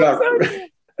really it's about,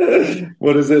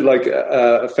 what is it? Like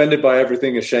offended by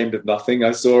everything, ashamed of nothing.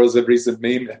 I saw as a recent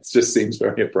meme. It just seems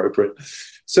very appropriate.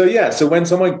 So when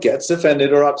someone gets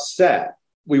offended or upset,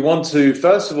 we want to,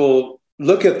 first of all,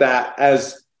 look at that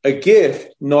as a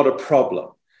gift, not a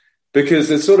problem.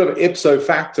 Because it's sort of ipso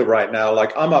facto right now,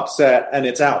 like I'm upset and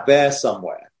it's out there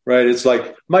somewhere, right? It's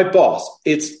like my boss,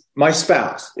 it's my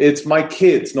spouse, it's my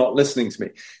kids not listening to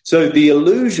me. So the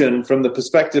illusion from the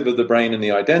perspective of the brain and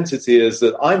the identity is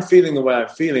that I'm feeling the way I'm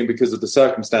feeling because of the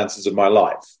circumstances of my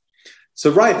life. So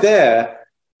right there,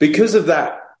 because of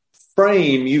that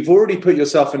frame, you've already put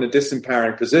yourself in a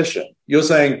disempowering position. You're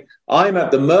saying, I'm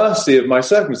at the mercy of my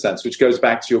circumstance, which goes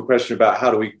back to your question about how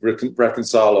do we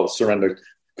reconcile or surrender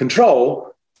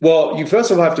control. Well, you first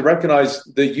of all have to recognize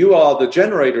that you are the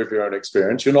generator of your own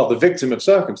experience. You're not the victim of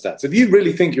circumstance. If you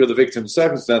really think you're the victim of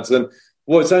circumstance, then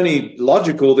it's only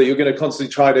logical that you're going to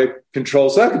constantly try to control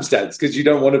circumstance because you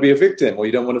don't want to be a victim or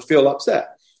you don't want to feel upset.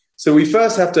 So we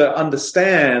first have to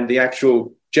understand the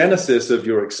actual genesis of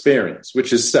your experience,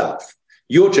 which is self.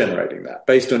 You're generating that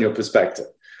based on your perspective.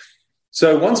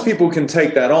 So once people can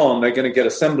take that on, they're going to get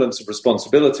a semblance of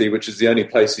responsibility, which is the only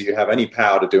place that you have any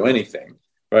power to do anything,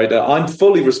 right? I'm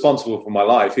fully responsible for my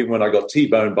life. Even when I got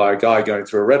T-boned by a guy going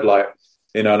through a red light,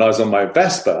 and I was on my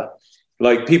Vespa,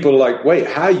 like people are like, wait,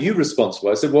 how are you responsible?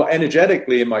 I said, well,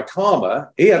 energetically in my karma,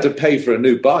 he had to pay for a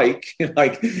new bike,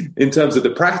 like in terms of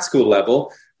the practical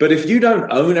level. But if you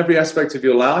don't own every aspect of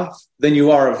your life, then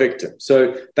you are a victim.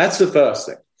 So that's the first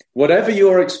thing. Whatever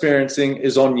you're experiencing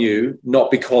is on you, not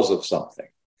because of something.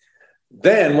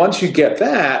 Then once you get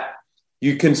that,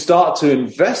 you can start to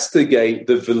investigate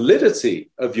the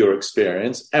validity of your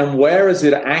experience and where is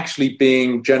it actually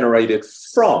being generated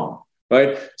from,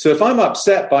 right? So if I'm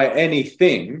upset by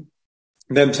anything,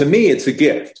 then to me, it's a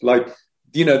gift. Like,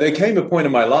 there came a point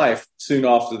in my life soon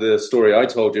after the story I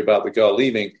told you about the girl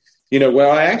leaving, where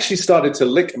I actually started to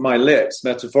lick my lips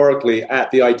metaphorically at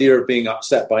the idea of being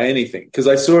upset by anything, because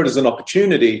I saw it as an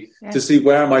opportunity to see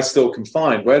where am I still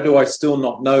confined? Where do I still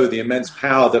not know the immense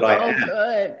power that I have?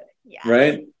 Good. Yes.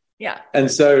 Right? Yeah. And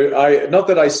so not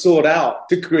that I sought out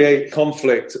to create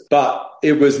conflict, but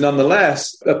it was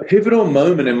nonetheless a pivotal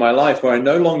moment in my life where I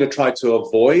no longer tried to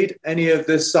avoid any of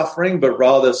this suffering, but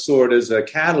rather saw it as a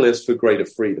catalyst for greater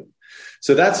freedom.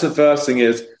 So that's the first thing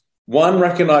is, one,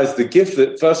 recognize the gift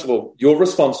that, first of all, you're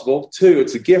responsible. Two,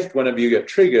 it's a gift whenever you get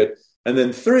triggered. And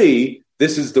then three,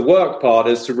 this is the work part,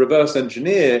 is to reverse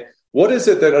engineer. What is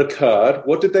it that occurred?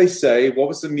 What did they say? What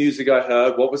was the music I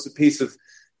heard? What was the piece of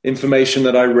information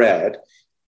that I read?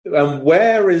 And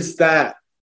where is that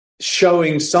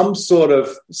showing some sort of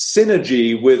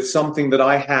synergy with something that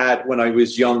I had when I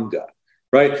was younger,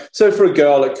 right? So for a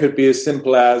girl, it could be as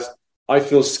simple as, I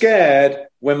feel scared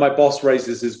when my boss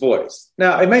raises his voice.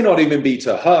 Now, it may not even be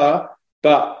to her,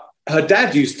 but her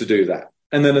dad used to do that.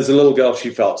 And then as a little girl, she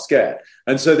felt scared.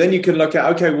 And so then you can look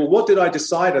at, okay, well, what did I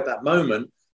decide at that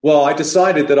moment? Well, I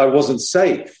decided that I wasn't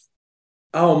safe.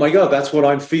 Oh my God, that's what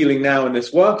I'm feeling now in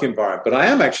this work environment. But I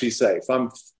am actually safe.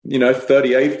 I'm,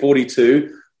 38,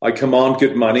 42. I command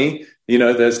good money.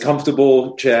 There's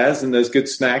comfortable chairs and there's good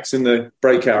snacks in the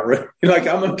breakout room. Like,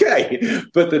 I'm okay.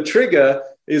 But the trigger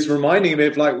is reminding me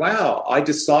of like, wow, I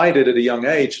decided at a young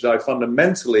age that I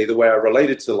fundamentally, the way I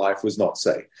related to life was not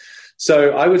safe.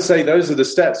 So I would say those are the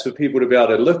steps for people to be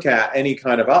able to look at any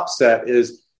kind of upset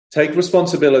is take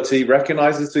responsibility,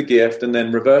 recognize it's a gift, and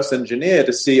then reverse engineer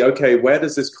to see, okay, where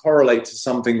does this correlate to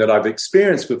something that I've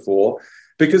experienced before?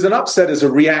 Because an upset is a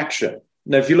reaction.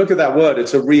 Now, if you look at that word,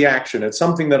 it's a reaction. It's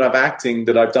something that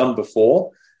I've done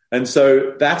before. And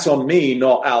so that's on me,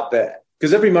 not out there.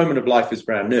 Because every moment of life is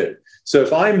brand new. So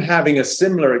if I'm having a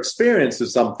similar experience of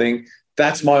something,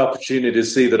 that's my opportunity to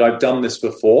see that I've done this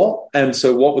before. And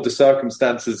so what were the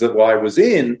circumstances that I was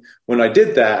in when I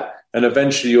did that? And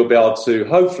eventually you'll be able to,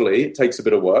 hopefully, it takes a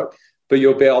bit of work, but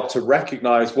you'll be able to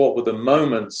recognize what were the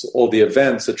moments or the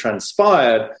events that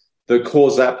transpired that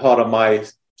caused that part of my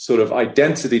sort of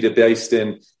identity to be based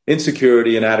in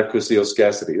insecurity, inadequacy, or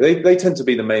scarcity. They tend to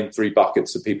be the main three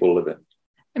buckets that people live in.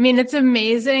 I mean, it's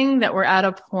amazing that we're at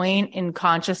a point in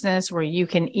consciousness where you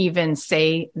can even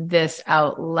say this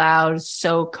out loud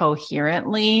so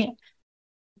coherently.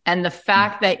 And the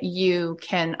fact that you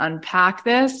can unpack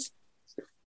this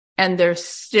and there's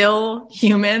still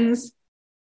humans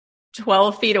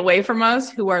 12 feet away from us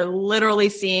who are literally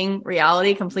seeing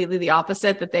reality completely the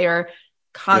opposite, that they are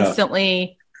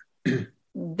constantly,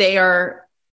 they are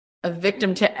a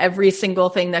victim to every single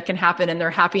thing that can happen and their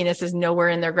happiness is nowhere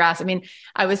in their grasp. I mean,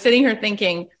 I was sitting here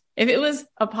thinking, if it was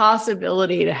a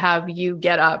possibility to have you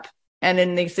get up and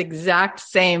in this exact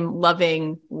same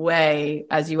loving way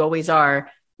as you always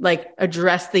are, like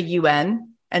address the UN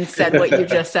and said what you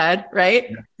just said,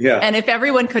 right? Yeah. And if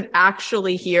everyone could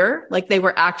actually hear, like they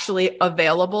were actually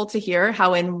available to hear,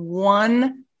 how in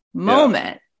one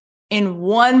moment,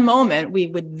 we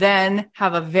would then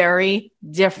have a very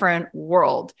different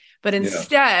world. But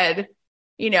instead,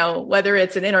 whether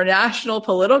it's an international a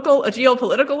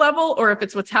geopolitical level, or if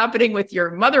it's what's happening with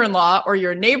your mother-in-law or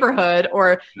your neighborhood,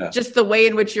 or just the way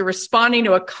in which you're responding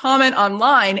to a comment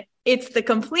online, it's the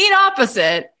complete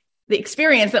opposite, the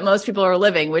experience that most people are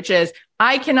living, which is,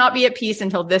 I cannot be at peace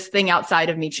until this thing outside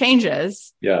of me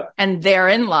changes. Yeah. And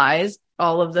therein lies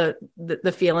all of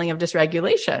the feeling of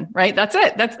dysregulation, right? That's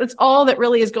it. That's all that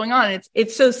really is going on.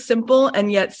 It's so simple,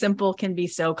 and yet simple can be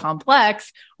so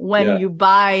complex when you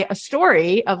buy a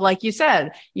story of, like you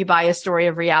said, you buy a story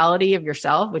of reality of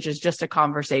yourself, which is just a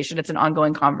conversation. It's an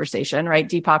ongoing conversation, right?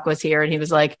 Deepak was here and he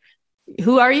was like,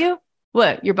 who are you?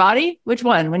 What, your body? Which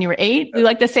one? When you were 8? You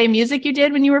like the same music you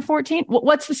did when you were 14?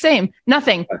 What's the same?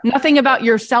 Nothing. Nothing about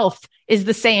yourself is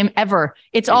the same ever.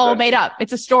 It's all made up.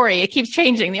 It's a story. It keeps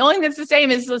changing. The only thing that's the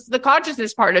same is the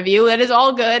consciousness part of you. That is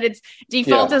all good. It's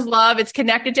default is love. It's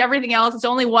connected to everything else. It's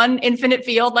only one infinite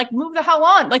field. Like, move the hell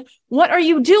on. Like, what are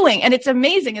you doing? And it's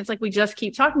amazing. It's like, we just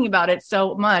keep talking about it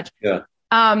so much. Yeah.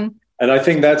 And I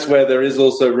think that's where there is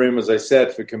also room, as I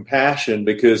said, for compassion,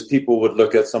 because people would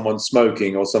look at someone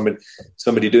smoking or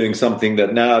somebody doing something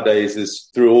that nowadays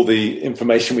is, through all the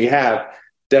information we have,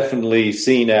 definitely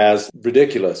seen as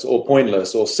ridiculous or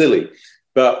pointless or silly.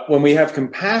 But when we have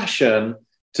compassion,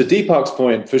 to Deepak's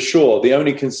point, for sure, the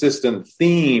only consistent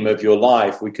theme of your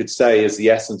life, we could say, is the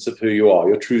essence of who you are,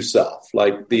 your true self,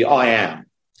 like the I am.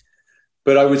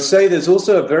 But I would say there's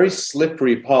also a very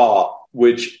slippery part,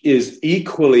 which is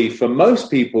equally, for most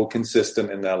people,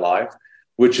 consistent in their life,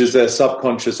 which is their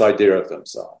subconscious idea of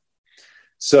themselves.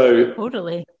 So,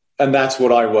 totally. And that's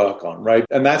what I work on, right?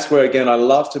 And that's where, again, I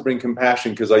love to bring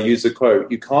compassion, because I use the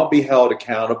quote, you can't be held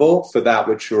accountable for that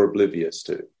which you're oblivious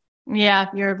to. Yeah,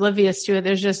 you're oblivious to it.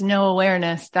 There's just no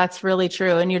awareness. That's really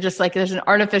true. And you're just like, there's an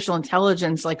artificial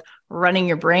intelligence like running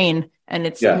your brain, and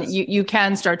it's you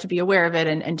can start to be aware of it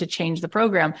and to change the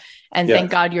program. And thank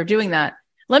God you're doing that.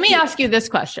 Let me ask you this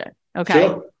question, okay?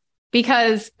 Sure.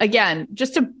 Because again,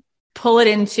 just to pull it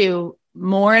into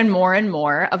more and more and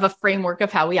more of a framework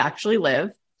of how we actually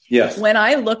live. Yes. When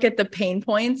I look at the pain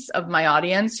points of my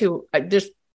audience, who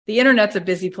the internet's a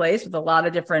busy place with a lot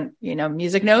of different,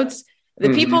 music notes. The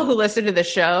people who listen to the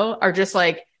show are just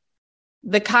like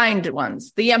the kind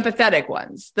ones, the empathetic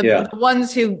ones, the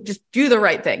ones who just do the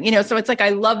right thing, so it's like, I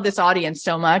love this audience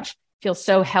so much. Feel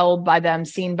so held by them,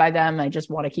 seen by them. I just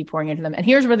want to keep pouring into them. And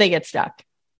here's where they get stuck.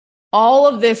 All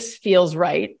of this feels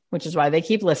right, which is why they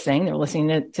keep listening. They're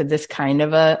listening to this kind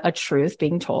of a truth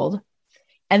being told.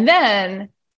 And then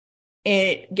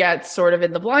it gets sort of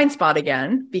in the blind spot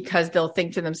again, because they'll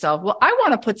think to themselves, well, I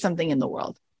want to put something in the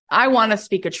world. I want to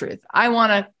speak a truth. I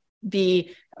want to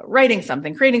be writing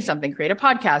something, creating something, create a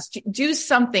podcast, do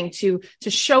something to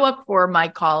show up for my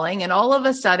calling. And all of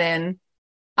a sudden,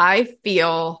 I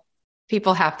feel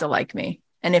people have to like me.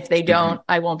 And if they don't,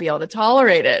 I won't be able to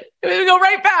tolerate it. We go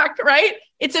right back, right?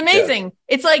 It's amazing.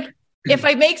 Yeah. It's like, if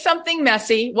I make something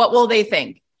messy, what will they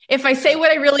think? If I say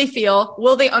what I really feel,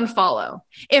 will they unfollow?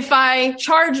 If I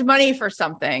charge money for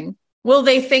something, will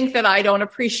they think that I don't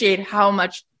appreciate how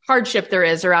much hardship there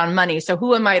is around money? So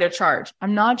who am I to charge?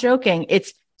 I'm not joking.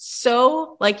 It's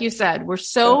so, like you said, we're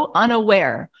so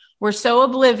unaware. We're so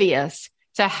oblivious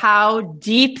to how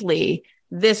deeply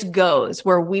this goes,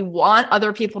 where we want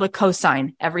other people to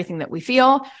co-sign everything that we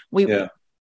feel. We're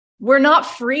not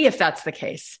free if that's the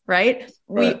case, right?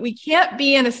 We can't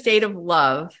be in a state of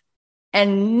love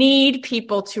and need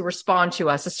people to respond to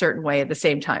us a certain way at the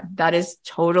same time. That is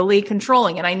totally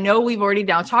controlling. And I know we've already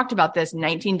now talked about this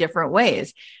 19 different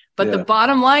ways, but the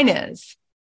bottom line is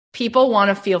people want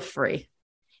to feel free,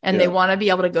 and they want to be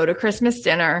able to go to Christmas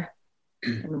dinner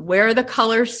and wear the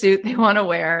color suit they want to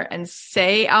wear and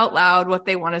say out loud what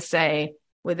they want to say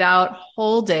without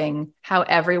holding how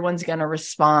everyone's going to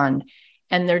respond.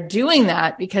 And they're doing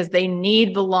that because they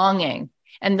need belonging,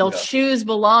 and they'll choose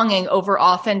belonging over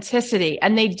authenticity.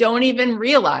 And they don't even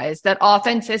realize that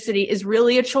authenticity is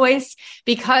really a choice,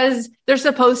 because they're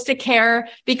supposed to care,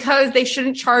 because they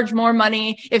shouldn't charge more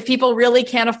money if people really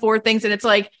can't afford things. And it's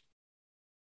like,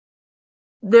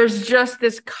 there's just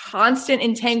this constant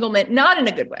entanglement, not in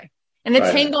a good way, an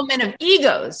entanglement of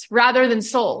egos rather than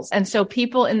souls. And so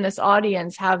people in this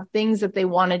audience have things that they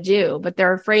want to do, but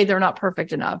they're afraid they're not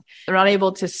perfect enough. They're not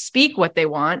able to speak what they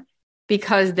want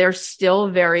because they're still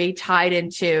very tied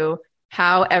into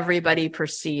how everybody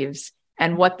perceives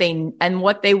and what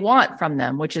they want from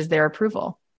them, which is their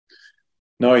approval.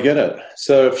 No, I get it.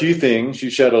 So a few things, you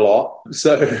shared a lot.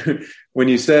 So when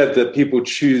you said that people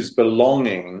choose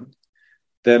belonging,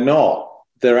 they're not.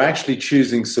 They're actually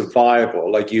choosing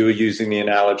survival, like you were using the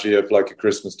analogy of like a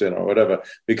Christmas dinner or whatever,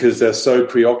 because they're so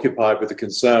preoccupied with the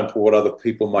concern for what other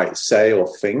people might say or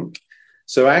think.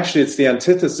 So actually, it's the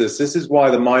antithesis. This is why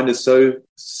the mind is so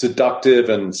seductive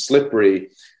and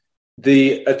slippery.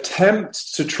 The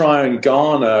attempt to try and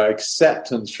garner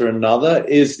acceptance for another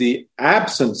is the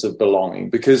absence of belonging,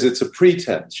 because it's a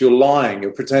pretense. You're lying.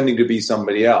 You're pretending to be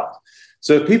somebody else.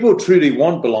 So if people truly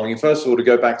want belonging, first of all, to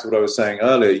go back to what I was saying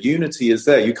earlier, unity is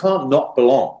there. You can't not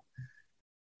belong,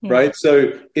 right?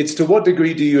 So it's to what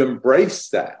degree do you embrace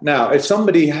that? Now, if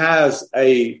somebody has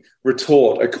a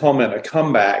retort, a comment, a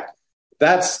comeback,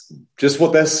 that's just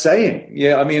what they're saying.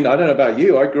 Yeah, I mean, I don't know about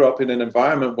you. I grew up in an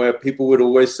environment where people would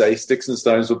always say sticks and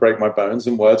stones will break my bones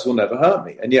and words will never hurt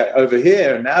me. And yet over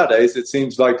here nowadays, it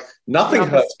seems like nothing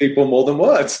hurts people more than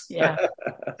words. Yeah.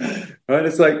 Right?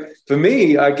 It's like, for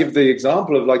me, I give the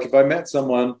example of like, if I met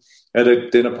someone at a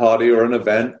dinner party or an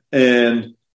event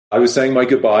and I was saying my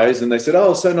goodbyes and they said,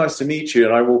 oh, so nice to meet you.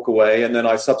 And I walk away. And then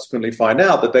I subsequently find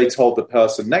out that they told the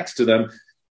person next to them,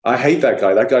 I hate that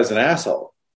guy. That guy's an asshole.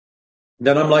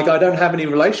 Then I'm like, I don't have any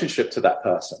relationship to that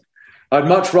person. I'd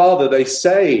much rather they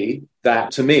say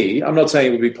that to me. I'm not saying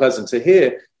it would be pleasant to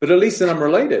hear, but at least then I'm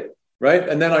related, right?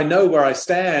 And then I know where I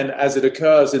stand as it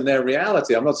occurs in their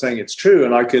reality. I'm not saying it's true,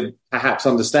 and I can perhaps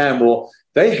understand, well,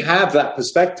 they have that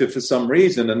perspective for some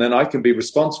reason, and then I can be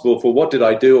responsible for what did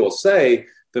I do or say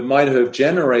that might have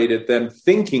generated them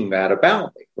thinking that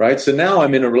about me, right? So now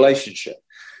I'm in a relationship.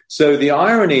 So the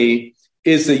irony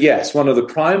is that, yes, one of the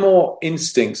primal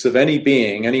instincts of any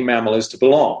being, any mammal, is to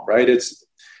belong, right? It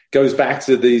goes back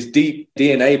to these deep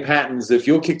DNA patterns. If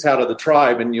you're kicked out of the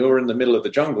tribe and you're in the middle of the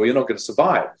jungle, you're not going to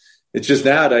survive. It's just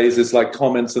nowadays it's like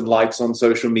comments and likes on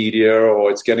social media,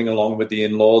 or it's getting along with the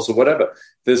in-laws or whatever.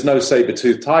 There's no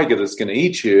saber-toothed tiger that's going to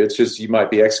eat you. It's just you might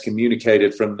be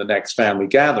excommunicated from the next family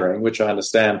gathering, which I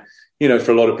understand,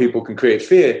 for a lot of people can create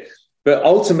fear. But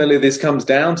ultimately, this comes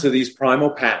down to these primal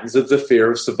patterns of the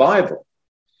fear of survival.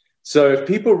 So if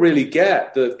people really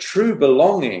get that true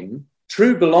belonging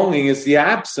is the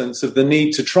absence of the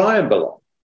need to try and belong.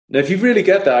 Now, if you really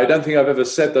get that, I don't think I've ever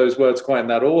said those words quite in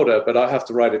that order, but I have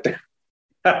to write it down,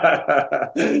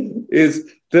 is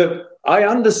that I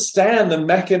understand the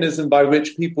mechanism by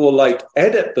which people like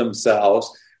edit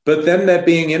themselves, but then they're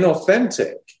being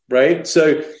inauthentic, right?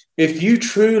 So if you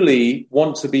truly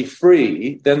want to be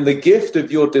free, then the gift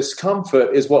of your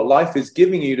discomfort is what life is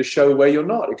giving you to show where you're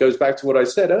not. It goes back to what I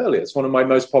said earlier. It's one of my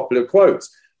most popular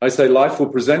quotes. I say life will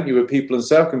present you with people and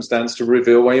circumstance to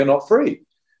reveal why you're not free.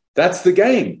 That's the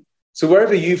game. So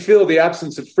wherever you feel the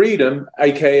absence of freedom,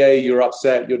 aka you're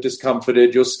upset, you're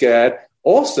discomforted, you're scared,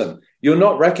 awesome. You're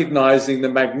not recognizing the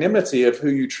magnanimity of who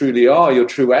you truly are, your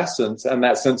true essence, and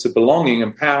that sense of belonging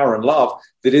and power and love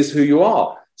that is who you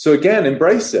are. So again,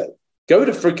 embrace it. Go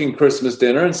to freaking Christmas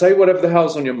dinner and say whatever the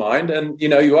hell's on your mind. And,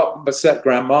 you upset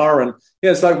grandma. And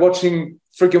it's like watching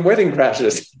freaking Wedding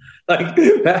Crashers. Like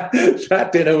that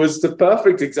dinner was the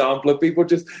perfect example of people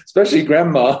just, especially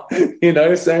grandma,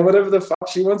 saying whatever the fuck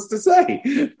she wants to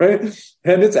say, right?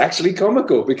 And it's actually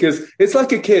comical because it's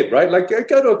like a kid, right? Like go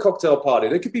to a cocktail party.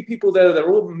 There could be people there that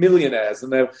are all millionaires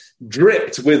and they're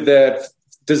dripped with their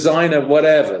designer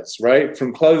whatevers, right?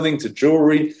 From clothing to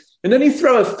jewelry. And then you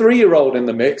throw a 3-year-old in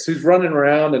the mix who's running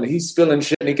around and he's spilling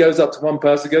shit and he goes up to one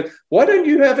person and goes, why don't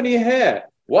you have any hair?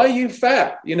 Why are you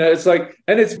fat? It's like,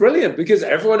 and it's brilliant because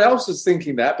everyone else is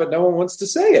thinking that, but no one wants to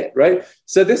say it, right?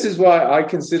 So this is why I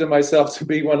consider myself to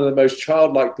be one of the most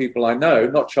childlike people I know,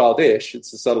 not childish,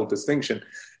 it's a subtle distinction,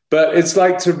 but it's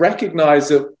like to recognize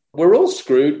that we're all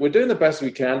screwed. We're doing the best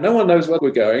we can. No one knows where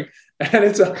we're going and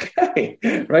it's okay,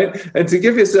 right? And to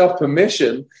give yourself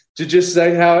permission to just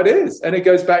say how it is. And it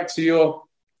goes back to your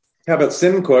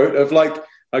Kabat-Zinn quote of like,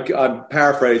 I'm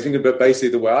paraphrasing it, but basically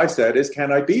the way I said is,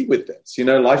 can I be with this?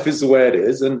 Life is the way it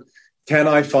is. And can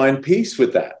I find peace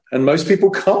with that? And most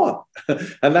people can't.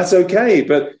 And that's okay.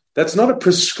 But that's not a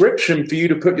prescription for you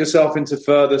to put yourself into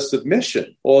further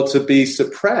submission or to be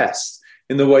suppressed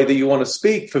in the way that you want to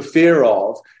speak for fear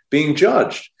of being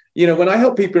judged. When I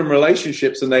help people in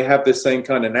relationships and they have this same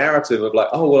kind of narrative of like,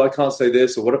 oh, well, I can't say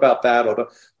this, or what about that?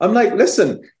 I'm like,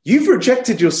 listen, you've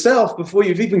rejected yourself before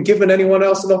you've even given anyone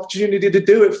else an opportunity to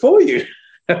do it for you.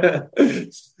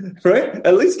 Right?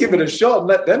 At least give it a shot and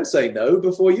let them say no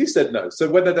before you said no. So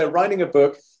whether they're writing a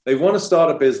book, they want to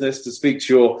start a business to speak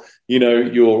to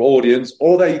your audience,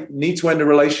 or they need to end a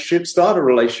relationship, start a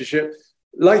relationship,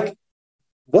 like,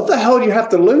 what the hell do you have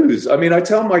to lose? I mean, I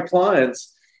tell my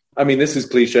clients, this is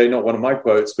cliche, not one of my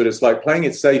quotes, but it's like playing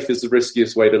it safe is the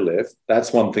riskiest way to live.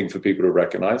 That's one thing for people to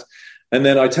recognize. And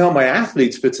then I tell my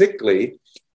athletes particularly,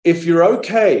 if you're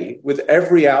okay with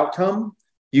every outcome,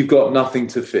 you've got nothing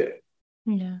to fear.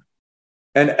 Yeah.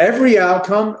 And every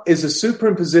outcome is a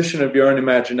superimposition of your own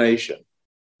imagination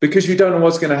because you don't know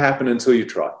what's going to happen until you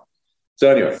try.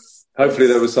 So anyway, hopefully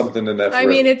there was something in there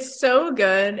for it's so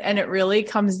good. And it really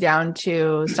comes down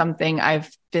to something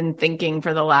I've been thinking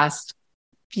for the last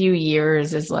few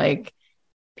years is like,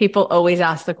 people always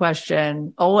ask the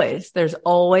question, there's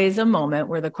always a moment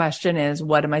where the question is,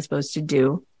 what am I supposed to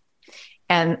do?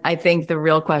 And I think the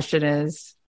real question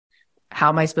is, how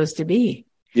am I supposed to be?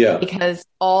 Yeah. Because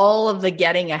all of the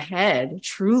getting ahead,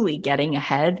 truly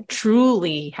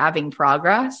having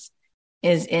progress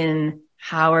is in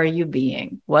how are you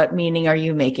being? What meaning are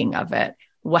you making of it?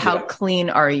 How clean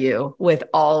are you with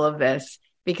all of this?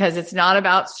 Because it's not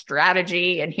about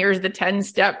strategy and here's the 10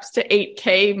 steps to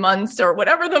 8K months or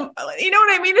whatever you know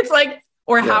what I mean? It's like,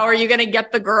 or how are you going to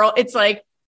get the girl? It's like,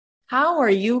 how are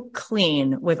you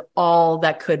clean with all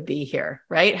that could be here,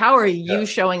 right? How are you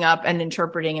showing up and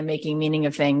interpreting and making meaning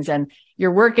of things? And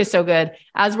your work is so good.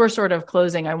 As we're sort of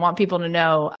closing, I want people to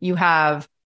know you have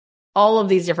all of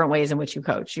these different ways in which you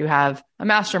coach. You have a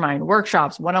mastermind,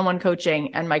 workshops, one-on-one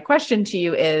coaching. And my question to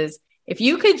you is, if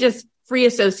you could just free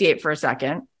associate for a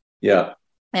second. Yeah.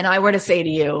 And I were to say to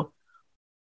you,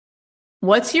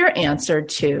 what's your answer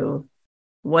to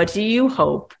what do you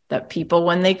hope that people,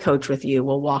 when they coach with you,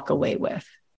 will walk away with?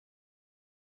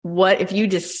 What if you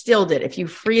distilled it, if you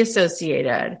free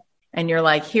associated and you're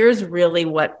like, here's really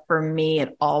what for me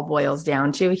it all boils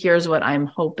down to. Here's what I'm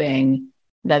hoping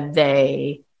that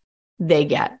they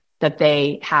get, that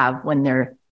they have when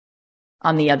they're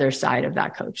on the other side of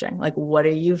that coaching. Like, what do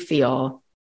you feel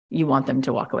you want them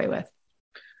to walk away with?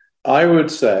 I would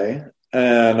say,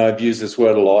 and I've used this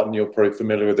word a lot, and you're probably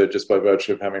familiar with it just by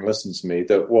virtue of having listened to me,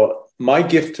 that what my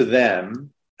gift to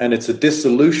them, and it's a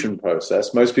dissolution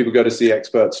process. Most people go to see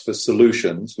experts for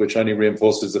solutions, which only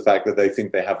reinforces the fact that they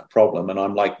think they have a problem. And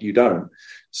I'm like, you don't.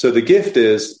 So the gift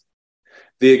is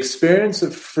the experience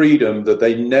of freedom that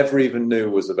they never even knew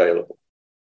was available.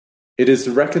 It is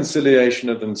the reconciliation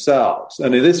of themselves.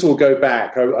 And this will go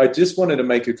back. I just wanted to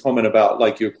make a comment about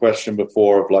like your question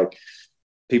before of like,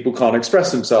 people can't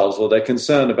express themselves, or they're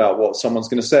concerned about what someone's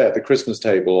going to say at the Christmas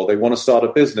table, or they want to start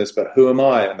a business, but who am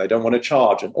I? And they don't want to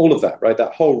charge, and all of that, right?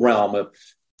 That whole realm of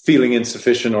feeling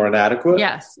insufficient or inadequate.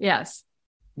 Yes, yes.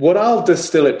 What I'll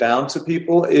distill it down to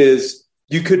people is,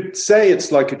 you could say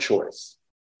it's like a choice.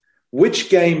 Which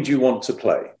game do you want to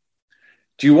play?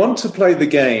 Do you want to play the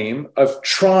game of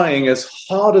trying as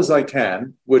hard as I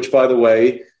can, which, by the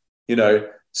way,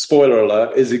 spoiler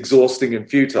alert, is exhausting and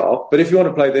futile. But if you want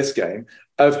to play this game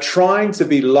of trying to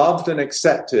be loved and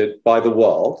accepted by the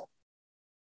world,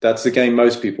 that's the game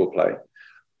most people play.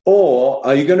 Or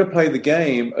are you going to play the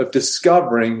game of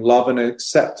discovering love and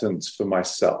acceptance for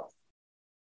myself?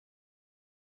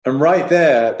 And right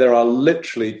there are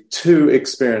literally two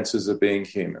experiences of being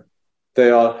human.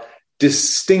 They are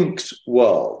distinct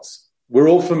worlds. We're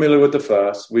all familiar with the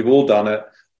first. We've all done it.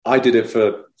 I did it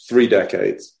for 3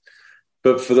 decades.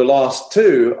 But for the last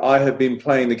 2, I have been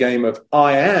playing the game of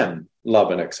I am love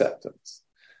and acceptance.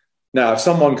 Now, if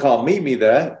someone can't meet me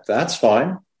there, that's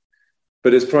fine.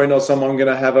 But it's probably not someone I'm going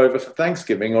to have over for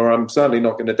Thanksgiving, or I'm certainly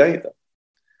not going to date them.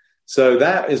 So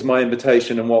that is my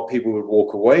invitation, and what people would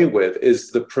walk away with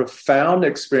is the profound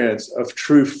experience of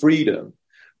true freedom,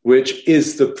 which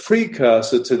is the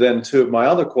precursor to then 2 of my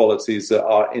other qualities that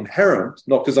are inherent,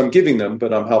 not because I'm giving them,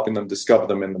 but I'm helping them discover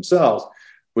them in themselves,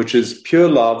 which is pure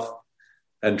love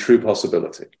and true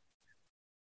possibility.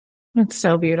 It's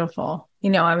so beautiful.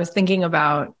 I was thinking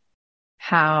about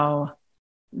how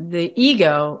the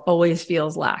ego always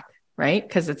feels lack, right?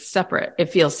 Because it's separate. It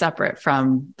feels separate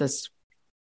from this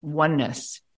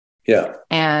oneness. Yeah.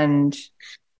 And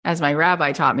as my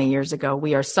rabbi taught me years ago,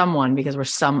 we are someone because we're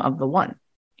some of the one.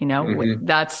 Mm-hmm.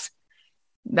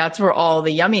 That's where all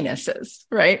the yumminess is,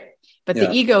 right? But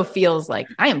the ego feels like,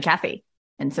 I am Kathy.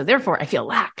 And so therefore I feel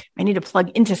lack. I need to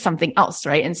plug into something else,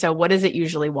 right? And so what does it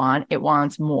usually want? It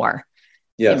wants more.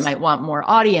 Yes. It might want more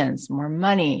audience, more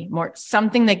money, more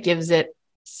something that gives it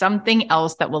something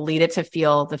else that will lead it to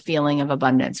feel the feeling of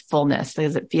abundance, fullness,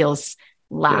 because it feels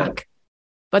lack. Yeah.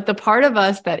 But the part of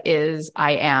us that is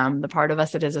I am, the part of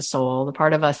us that is a soul, the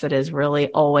part of us that is really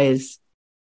always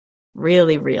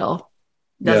really real,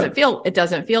 doesn't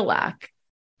feel lack.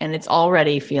 And it's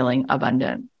already feeling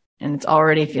abundant, and it's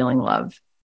already feeling love.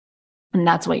 And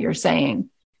that's what you're saying.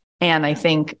 And I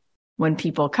think when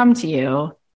people come to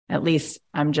you, at least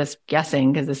I'm just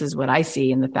guessing, because this is what I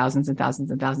see in the thousands and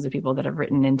thousands and thousands of people that have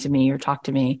written into me or talked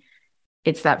to me,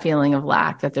 it's that feeling of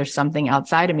lack, that there's something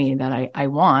outside of me that I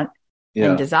want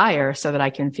and desire so that I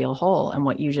can feel whole. And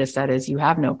what you just said is, you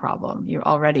have no problem. You're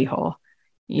already whole.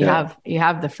 You have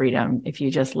the freedom if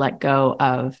you just let go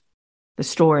of the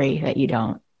story that you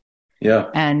don't. Yeah.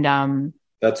 And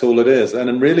that's all it is.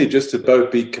 And really just to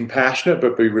both be compassionate,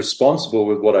 but be responsible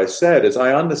with what I said is,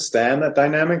 I understand that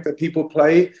dynamic that people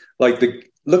play. Like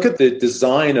look at the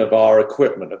design of our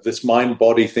equipment, of this mind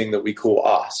body thing that we call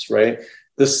us, right?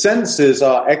 The senses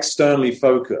are externally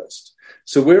focused.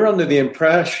 So we're under the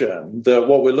impression that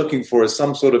what we're looking for is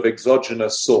some sort of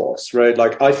exogenous source, right?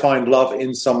 Like, I find love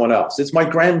in someone else. It's my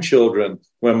grandchildren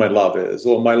where my love is,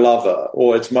 or my lover,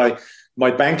 or it's my my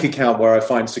bank account where I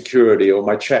find security, or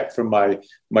my check from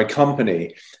my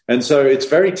company. And so it's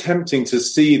very tempting to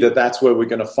see that that's where we're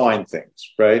going to find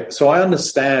things, right? So I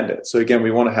understand it. So again,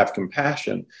 we want to have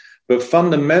compassion. But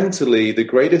fundamentally, the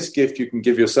greatest gift you can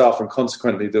give yourself, and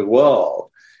consequently the world,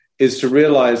 is to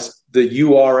realize that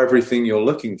you are everything you're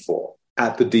looking for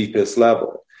at the deepest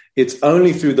level. It's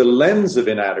only through the lens of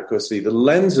inadequacy, the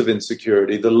lens of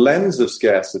insecurity, the lens of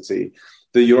scarcity,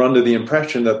 that you're under the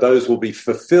impression that those will be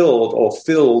fulfilled or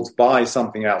filled by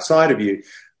something outside of you.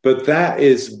 But that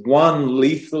is one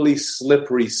lethally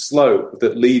slippery slope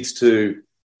that leads to,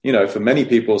 for many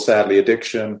people, sadly,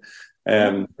 addiction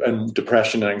and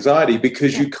depression and anxiety,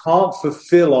 because you can't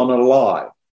fulfill on a lie.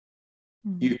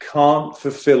 You can't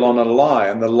fulfill on a lie.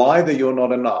 And the lie that you're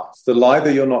not enough, the lie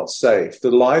that you're not safe,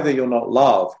 the lie that you're not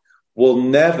loved will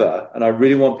never, and I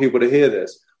really want people to hear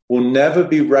this, will never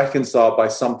be reconciled by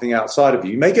something outside of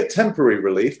you. You may get temporary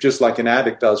relief, just like an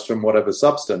addict does from whatever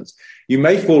substance. You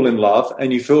may fall in love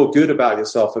and you feel good about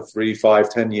yourself for 3, 5,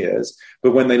 10 years.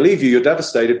 But when they leave you, you're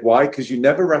devastated. Why? Because you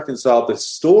never reconciled the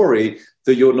story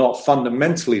that you're not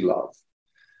fundamentally loved.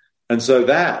 And so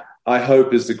that, I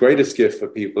hope, is the greatest gift for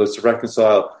people, is to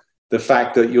reconcile the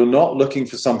fact that you're not looking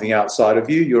for something outside of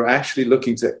you. You're actually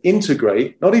looking to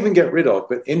integrate, not even get rid of,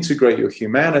 but integrate your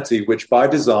humanity, which by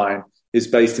design is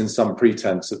based in some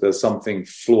pretense that there's something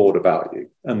flawed about you,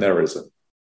 and there isn't.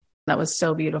 That was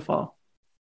so beautiful.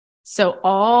 So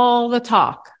all the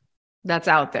talk that's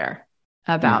out there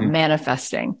about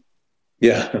manifesting.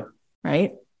 Yeah.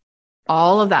 Right?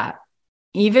 All of that.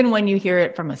 Even when you hear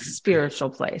it from a spiritual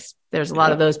place, there's a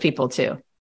lot of those people too.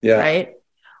 Yeah. Right?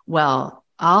 Well,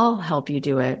 I'll help you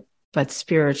do it, but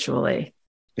spiritually,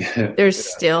 there's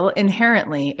still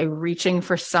inherently a reaching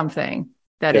for something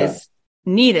that is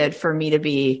needed for me to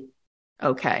be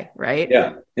okay. Right.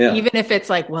 Yeah. Even if it's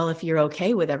like, well, if you're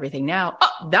okay with everything now,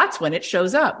 that's when it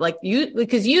shows up. Like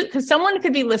because someone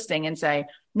could be listening and say,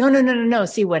 no.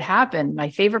 See what happened. My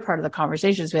favorite part of the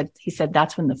conversation is he said,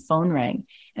 that's when the phone rang.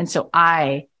 And so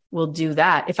I will do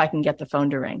that if I can get the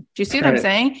phone to ring. Do you see what I'm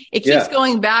saying? It keeps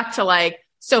going back to like,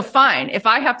 so fine, if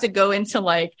I have to go into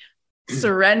like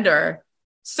surrender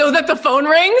so that the phone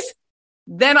rings,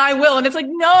 then I will. And it's like,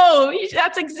 no,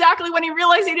 that's exactly when he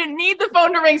realized he didn't need the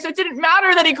phone to ring. So it didn't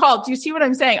matter that he called. Do you see what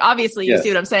I'm saying? Obviously, you see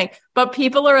what I'm saying, but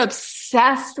people are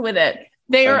obsessed with it.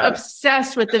 They are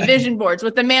obsessed with the vision boards,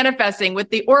 with the manifesting, with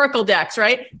the Oracle decks,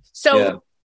 right? So,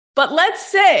 but let's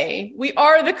say we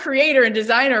are the creator and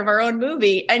designer of our own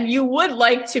movie, and you would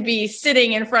like to be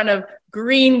sitting in front of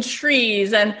green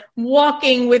trees and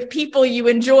walking with people you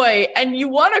enjoy, and you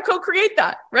want to co-create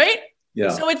that, right? Yeah.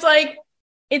 So it's like,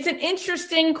 it's an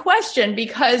interesting question,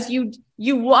 because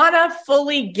you want to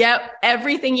fully get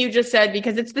everything you just said,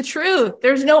 because it's the truth.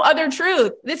 There's no other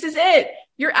truth. This is it.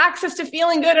 Your access to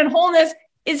feeling good and wholeness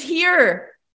is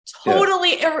here,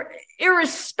 totally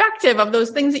irrespective of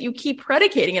those things that you keep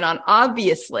predicating it on,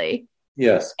 obviously.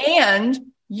 Yes. And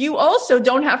you also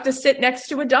don't have to sit next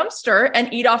to a dumpster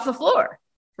and eat off the floor,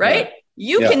 right? Yeah.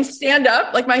 You can stand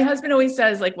up. Like my husband always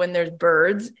says, like when there's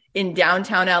birds in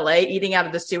downtown LA eating out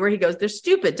of the sewer, he goes, they're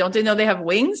stupid. Don't they know they have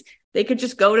wings? They could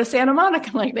just go to Santa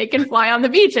Monica. Like they can fly on the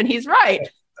beach. And he's right.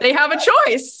 They have a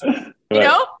choice, you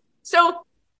know? So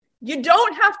you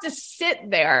don't have to sit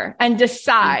there and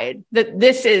decide that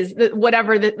this is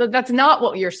whatever, that's not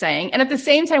what you're saying. And at the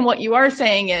same time, what you are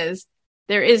saying is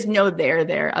there is no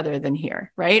there other than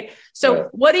here, right? So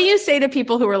what do you say to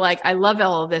people who are like, I love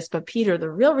all of this, but Peter, the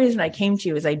real reason I came to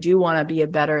you is I do want to be a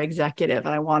better executive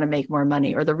and I want to make more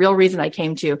money, or the real reason I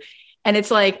came to you. And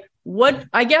it's like,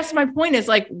 I guess my point is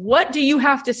like, what do you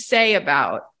have to say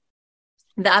about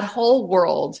that whole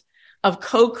world of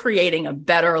co-creating a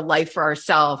better life for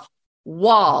ourselves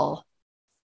while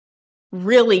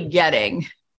really getting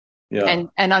and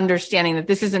understanding that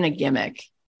this isn't a gimmick?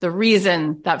 The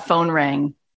reason that phone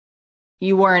rang,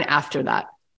 you weren't after that.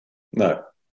 No.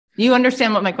 You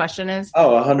understand what my question is?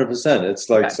 Oh, 100%. It's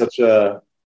like such a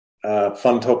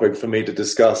fun topic for me to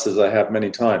discuss, as I have many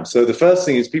times. So the first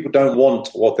thing is people don't want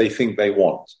what they think they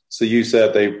want. So you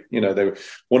said they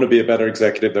want to be a better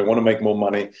executive. They want to make more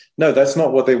money. No, that's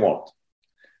not what they want.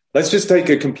 Let's just take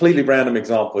a completely random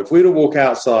example. If we were to walk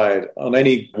outside on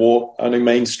any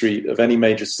main street of any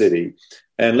major city,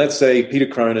 and let's say Peter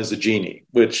Crone is a genie,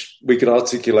 which we could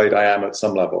articulate I am at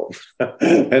some level,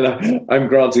 and I'm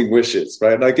granting wishes,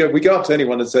 right? And we go up to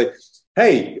anyone and say,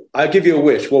 hey, I give you a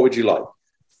wish. What would you like?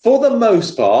 For the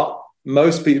most part,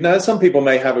 most people, now some people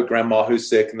may have a grandma who's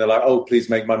sick and they're like, oh, please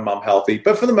make my mum healthy.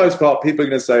 But for the most part, people are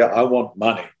going to say, I want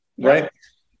money, right?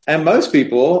 And most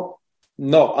people,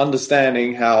 not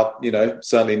understanding how,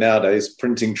 certainly nowadays,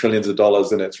 printing trillions of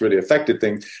dollars and it's really affected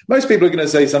things. Most people are going to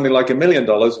say something like $1 million,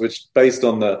 which based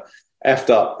on the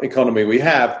effed up economy we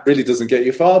have really doesn't get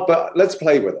you far, but let's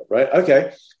play with it, right?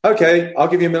 Okay, I'll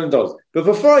give you $1 million. But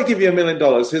before I give you $1 million,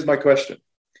 here's my question.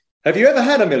 Have you ever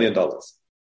had $1 million?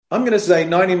 I'm going to say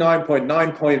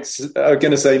 99.9 points are going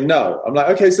to say no. I'm like,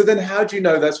 okay, so then how do you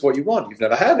know that's what you want? You've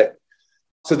never had it.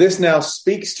 So this now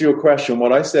speaks to your question.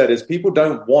 What I said is people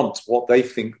don't want what they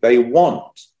think they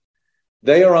want.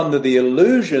 They are under the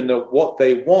illusion that what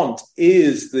they want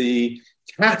is the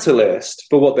catalyst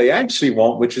for what they actually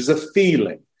want, which is a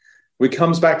feeling. It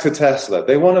comes back to Tesla.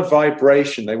 They want a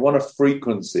vibration. They want a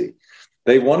frequency.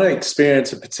 They want to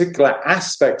experience a particular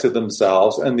aspect of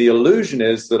themselves. And the illusion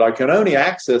is that I can only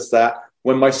access that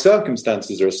when my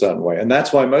circumstances are a certain way. And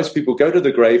that's why most people go to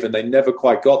the grave and they never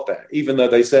quite got there, even though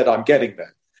they said, I'm getting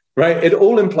there, right? It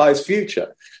all implies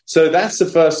future. So that's the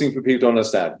first thing for people to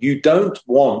understand. You don't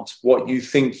want what you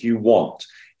think you want.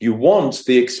 You want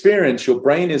the experience your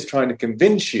brain is trying to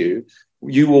convince you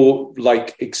will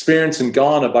experience and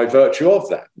garner by virtue of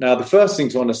that. Now, the first thing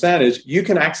to understand is you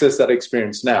can access that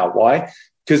experience now. Why?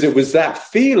 Because it was that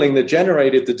feeling that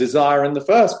generated the desire in the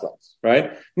first place,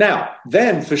 right? Now,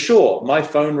 then for sure, my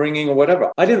phone ringing or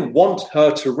whatever, I didn't want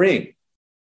her to ring.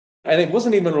 And it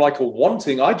wasn't even like a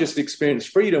wanting. I just experienced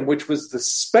freedom, which was the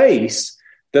space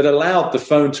that allowed the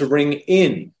phone to ring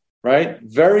in, right?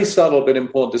 Very subtle but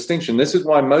important distinction. This is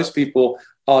why most people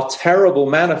are terrible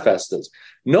manifestors.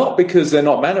 Not because they're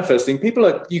not manifesting.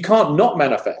 You can't not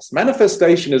manifest.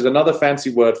 Manifestation is another fancy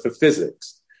word for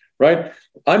physics, right?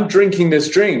 I'm drinking this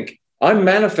drink. I'm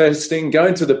manifesting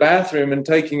going to the bathroom and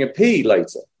taking a pee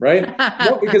later, right?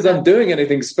 Not because I'm doing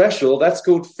anything special. That's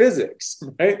called physics,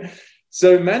 right?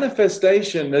 So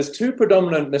manifestation, there's two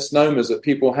predominant misnomers that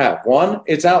people have. One,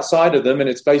 it's outside of them and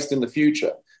it's based in the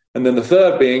future. And then the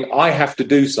third being, I have to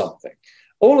do something.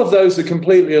 All of those are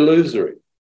completely illusory.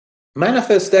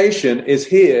 Manifestation is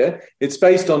here. It's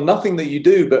based on nothing that you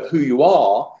do, but who you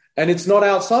are. And it's not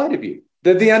outside of you.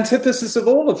 They're the antithesis of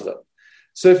all of them.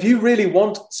 So if you really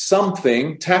want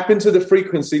something, tap into the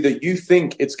frequency that you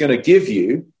think it's going to give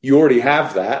you. You already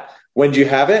have that. When do you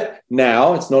have it?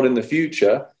 Now. It's not in the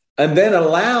future. And then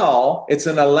it's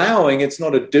an allowing. It's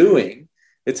not a doing.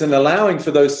 It's an allowing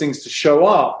for those things to show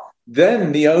up.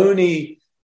 Then the only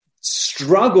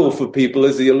struggle for people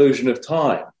is the illusion of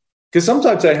time. Because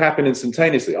sometimes they happen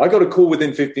instantaneously. I got a call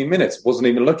within 15 minutes, wasn't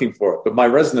even looking for it, but my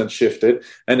resonance shifted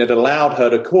and it allowed her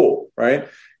to call, right?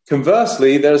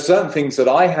 Conversely, there are certain things that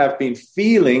I have been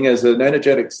feeling as an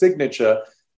energetic signature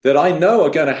that I know are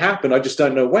going to happen. I just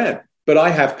don't know when. But I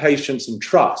have patience and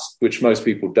trust, which most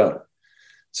people don't.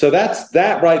 So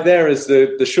that right there is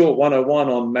the short 101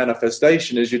 on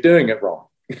manifestation is you're doing it wrong.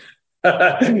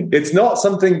 It's not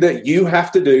something that you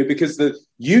have to do because the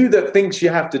you that thinks you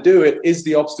have to do it is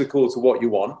the obstacle to what you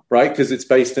want, right? Because it's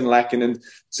based in lacking in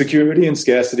security and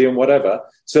scarcity and whatever.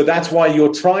 So that's why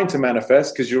you're trying to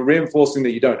manifest because you're reinforcing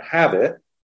that you don't have it.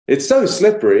 It's so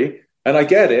slippery and I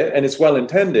get it and it's well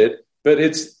intended, but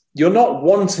you're not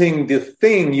wanting the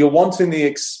thing, you're wanting the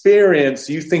experience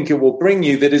you think it will bring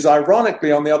you that is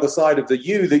ironically on the other side of the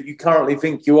you that you currently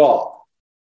think you are.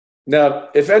 Now,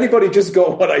 if anybody just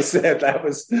got what I said, that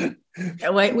was...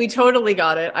 We totally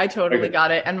got it. I totally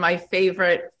got it. And my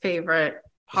favorite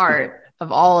part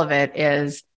of all of it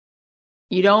is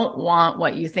you don't want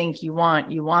what you think you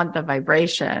want. You want the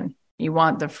vibration. You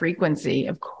want the frequency.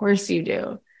 Of course you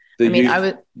do.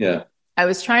 I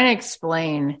was trying to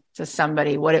explain to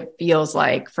somebody what it feels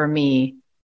like for me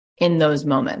in those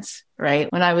moments,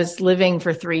 right? When I was living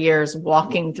for 3 years,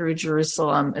 walking through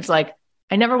Jerusalem, it's like,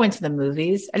 I never went to the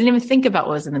movies. I didn't even think about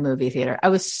what was in the movie theater. I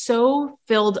was so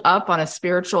filled up on a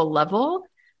spiritual level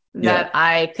that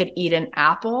I could eat an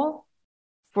apple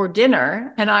for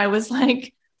dinner. And I was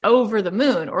like over the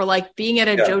moon, or like being at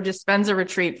a Joe Dispenza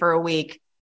retreat for a week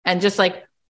and just like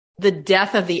the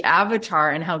death of the avatar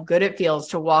and how good it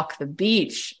feels to walk the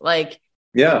beach.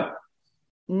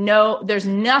 No, there's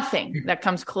nothing that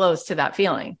comes close to that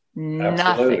feeling.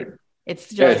 Absolutely. Nothing. It's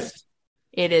just...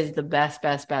 It is the best.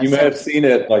 You may have seen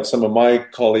it. Like some of my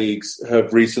colleagues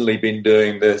have recently been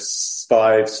doing this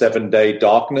 5-7 day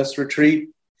darkness retreat.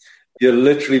 You're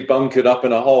literally bunkered up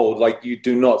in a hole. Like you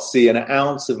do not see an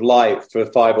ounce of light for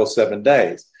 5 or 7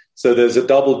 days. So there's a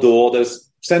double door.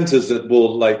 There's centers that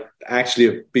will actually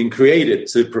have been created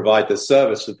to provide this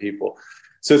service for people.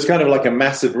 So it's kind of like a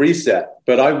massive reset.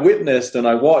 But I witnessed and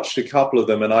I watched a couple of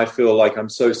them, and I feel like I'm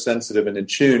so sensitive and in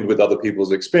tune with other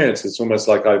people's experience. It's almost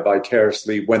like I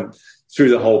vicariously went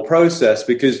through the whole process,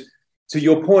 because to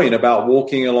your point about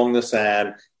walking along the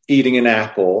sand, eating an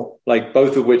apple, like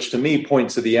both of which to me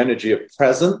point to the energy of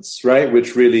presence, right?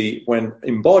 Which really, when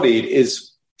embodied,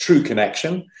 is true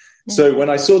connection. So when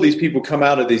I saw these people come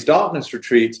out of these darkness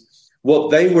retreats,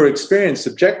 what they were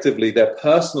experiencing subjectively, their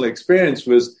personal experience,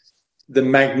 was the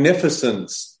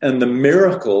magnificence and the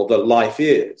miracle that life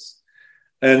is.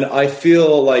 And I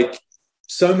feel like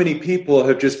so many people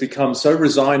have just become so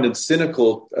resigned and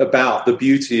cynical about the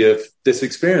beauty of this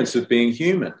experience of being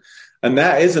human. And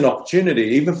that is an opportunity.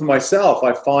 Even for myself,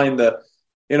 I find that,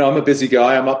 I'm a busy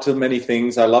guy. I'm up to many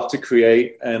things. I love to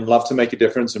create and love to make a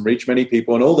difference and reach many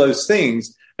people and all those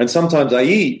things. And sometimes I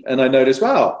eat and I notice,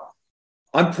 wow,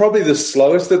 I'm probably the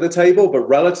slowest at the table, but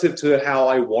relative to how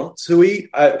I want to eat,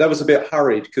 that was a bit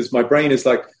hurried because my brain is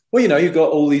like, well, you've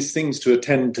got all these things to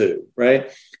attend to, right?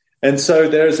 And so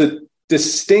there's a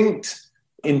distinct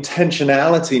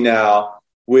intentionality now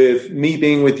with me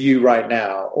being with you right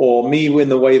now, or me in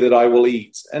the way that I will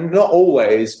eat. And not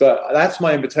always, but that's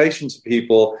my invitation to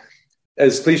people,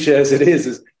 as cliche as it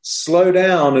is slow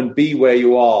down and be where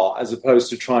you are, as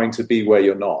opposed to trying to be where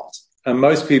you're not. And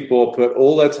most people put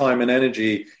all their time and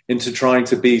energy into trying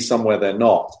to be somewhere they're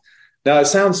not. Now, it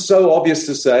sounds so obvious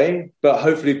to say, but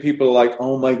hopefully people are like,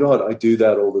 oh my God, I do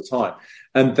that all the time.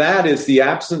 And that is the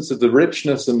absence of the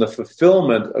richness and the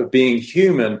fulfillment of being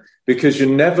human, because you're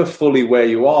never fully where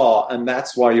you are. And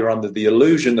that's why you're under the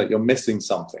illusion that you're missing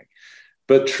something.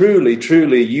 But truly,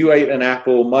 truly, you ate an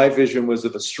apple. My vision was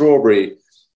of a strawberry.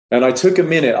 And I took a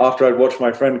minute after I'd watched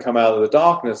my friend come out of the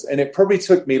darkness. And it probably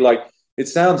took me it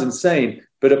sounds insane,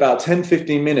 but about 10,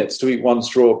 15 minutes to eat one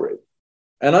strawberry.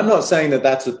 And I'm not saying that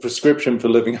that's a prescription for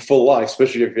living a full life,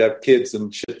 especially if you have kids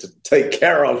and shit to take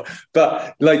care of.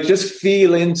 But just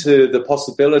feel into the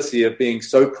possibility of being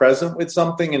so present with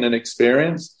something in an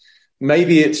experience.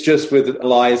 Maybe it's just with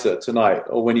Eliza tonight,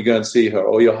 or when you go and see her,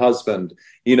 or your husband.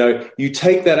 You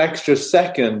take that extra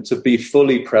second to be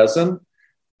fully present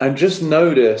and just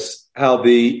notice how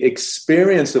the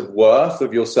experience of worth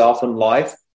of yourself and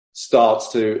life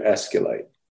starts to escalate.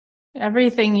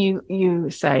 Everything you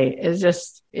say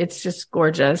is it's just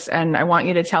gorgeous. And I want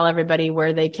you to tell everybody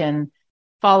where they can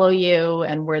follow you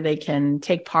and where they can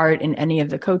take part in any of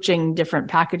the coaching, different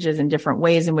packages and different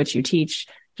ways in which you teach.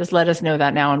 Just let us know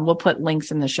that now. And we'll put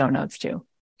links in the show notes too.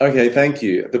 Okay, thank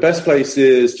you. The best place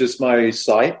is just my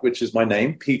site, which is my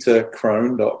name,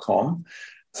 petercrone.com.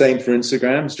 Same for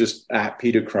Instagram, it's just at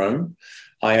Peter Crone.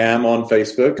 I am on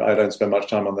Facebook. I don't spend much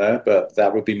time on there, but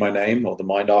that would be my name, or the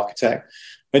Mind Architect.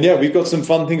 And yeah, we've got some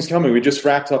fun things coming. We just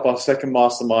wrapped up our second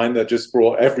mastermind that just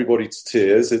brought everybody to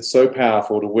tears. It's so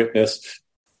powerful to witness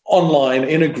online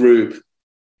in a group,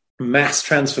 mass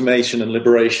transformation and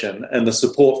liberation, and the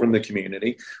support from the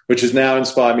community, which has now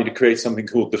inspired me to create something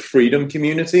called the Freedom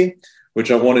Community,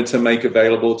 which I wanted to make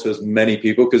available to as many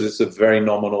people because it's a very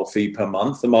nominal fee per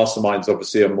month. The masterminds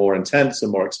obviously are more intense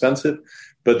and more expensive,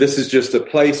 but this is just a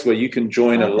place where you can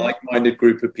join a like-minded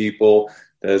group of people.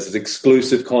 There's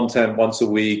exclusive content once a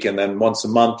week, and then once a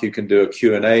month you can do a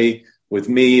Q&A with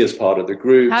me as part of the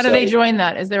group. How do they join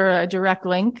that? Is there a direct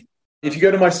link? If you go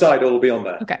to my site, it'll be on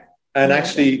there. Okay. And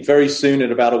actually very soon,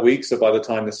 in about a week, so by the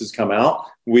time this has come out,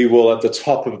 we will, at the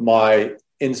top of my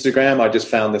Instagram, I just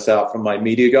found this out from my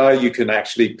media guy, you can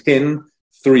actually pin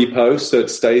 3 posts so it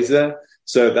stays there.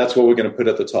 So that's what we're going to put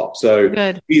at the top. So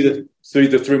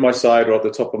either through my site or at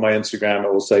the top of my Instagram,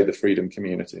 it will say the Freedom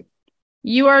Community.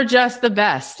 You are just the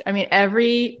best. I mean,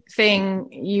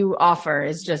 everything you offer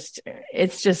is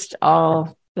it's just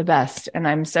all the best. And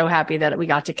I'm so happy that we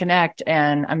got to connect,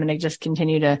 and I'm going to just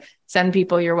continue to send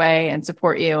people your way and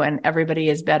support you. And everybody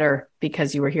is better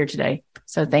because you were here today.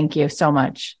 So thank you so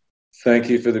much. Thank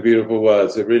you for the beautiful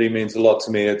words. It really means a lot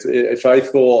to me. If I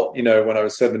thought, when I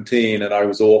was 17 and I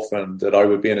was orphaned, that I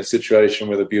would be in a situation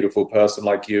with a beautiful person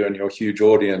like you and your huge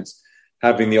audience,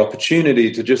 having the opportunity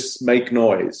to just make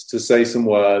noise, to say some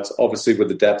words, obviously with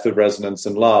the depth of resonance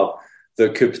and love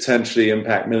that could potentially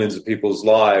impact millions of people's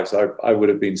lives, I would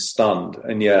have been stunned.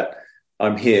 And yet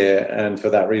I'm here. And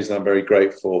for that reason, I'm very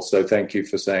grateful. So thank you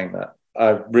for saying that.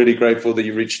 I'm really grateful that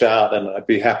you reached out, and I'd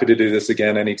be happy to do this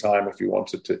again anytime if you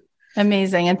wanted to.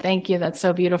 Amazing. And thank you. That's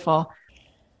so beautiful.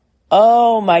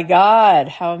 Oh my God.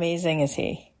 How amazing is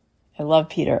he? I love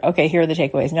Peter. Okay, here are the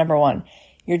takeaways. Number 1,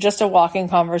 you're just a walking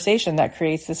conversation that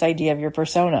creates this idea of your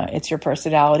persona. It's your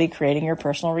personality creating your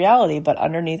personal reality, but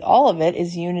underneath all of it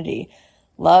is unity.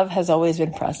 Love has always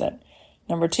been present.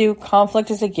 Number 2, conflict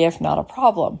is a gift, not a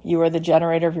problem. You are the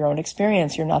generator of your own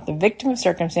experience. You're not the victim of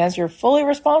circumstance. You're fully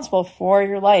responsible for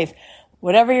your life.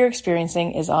 Whatever you're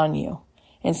experiencing is on you.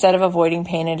 Instead of avoiding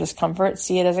pain and discomfort,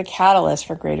 see it as a catalyst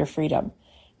for greater freedom.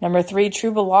 Number 3,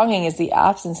 true belonging is the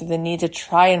absence of the need to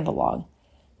try and belong.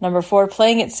 Number 4,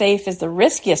 playing it safe is the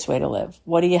riskiest way to live.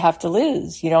 What do you have to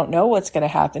lose? You don't know what's going to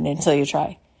happen until you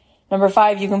try. Number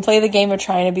 5, you can play the game of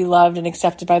trying to be loved and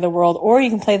accepted by the world, or you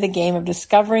can play the game of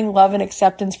discovering love and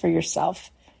acceptance for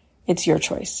yourself. It's your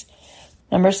choice.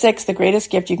 Number 6, the greatest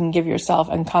gift you can give yourself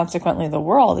and consequently the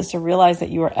world is to realize that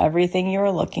you are everything you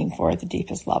are looking for at the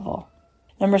deepest level.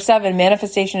 Number 7,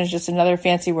 manifestation is just another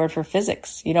fancy word for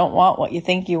physics. You don't want what you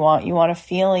think you want. You want a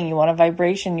feeling, you want a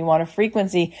vibration, you want a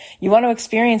frequency, you want to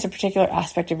experience a particular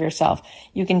aspect of yourself.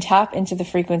 You can tap into the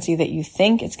frequency that you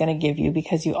think it's going to give you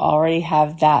because you already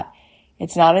have that.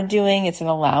 It's not a doing, it's an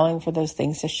allowing for those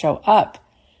things to show up.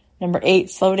 Number 8,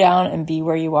 slow down and be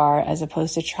where you are as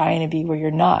opposed to trying to be where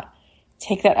you're not.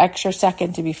 Take that extra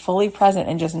second to be fully present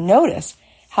and just notice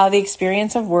how the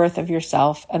experience of worth of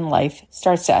yourself and life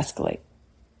starts to escalate.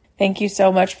 Thank you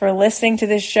so much for listening to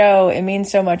this show. It means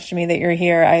so much to me that you're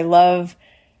here. I love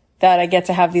that I get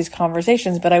to have these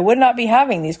conversations, but I would not be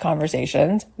having these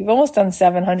conversations. We've almost done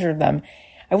 700 of them.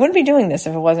 I wouldn't be doing this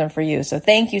if it wasn't for you. So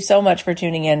thank you so much for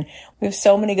tuning in. We have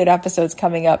so many good episodes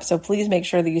coming up. So please make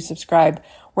sure that you subscribe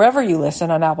wherever you listen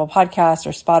on Apple Podcasts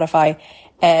or Spotify.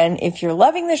 And if you're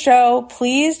loving the show,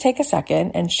 please take a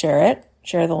second and share it.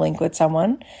 Share the link with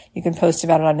someone. You can post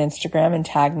about it on Instagram and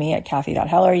tag me at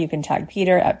Kathy.Heller. You can tag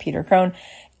Peter at Peter Crone.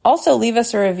 Also leave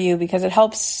us a review because it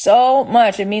helps so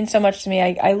much. It means so much to me.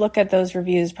 I look at those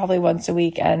reviews probably once a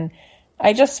week and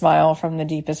I just smile from the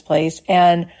deepest place.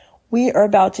 And we are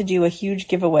about to do a huge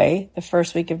giveaway the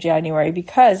first week of January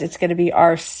because it's going to be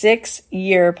our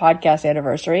 6-year podcast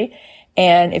anniversary.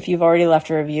 And if you've already left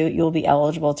a review, you'll be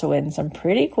eligible to win some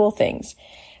pretty cool things.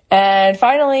 And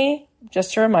finally,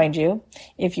 just to remind you,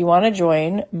 if you want to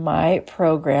join my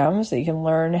program so you can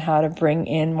learn how to bring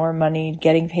in more money,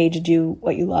 getting paid to do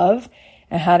what you love,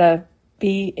 and how to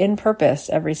be in purpose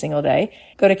every single day,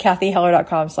 go to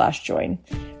kathyheller.com/join.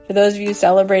 For those of you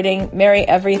celebrating, merry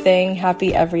everything,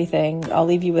 happy everything. I'll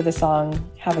leave you with a song.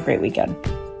 Have a great weekend.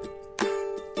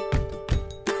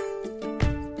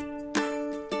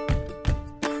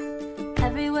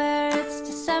 Everywhere it's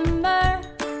December,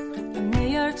 from New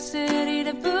York City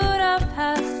to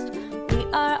Budapest, we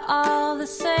are all the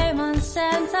same on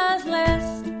Santa's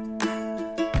list.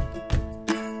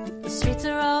 The streets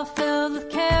are all filled with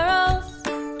carols,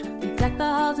 we deck the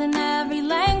halls in every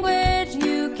language.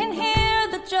 You can hear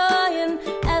the joy in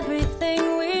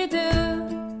everything we do.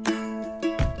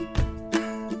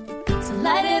 So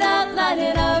light it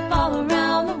up all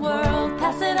around the world.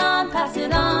 Pass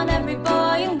it on, every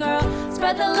boy and girl.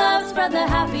 Spread the love, spread the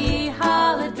happy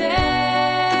holiday.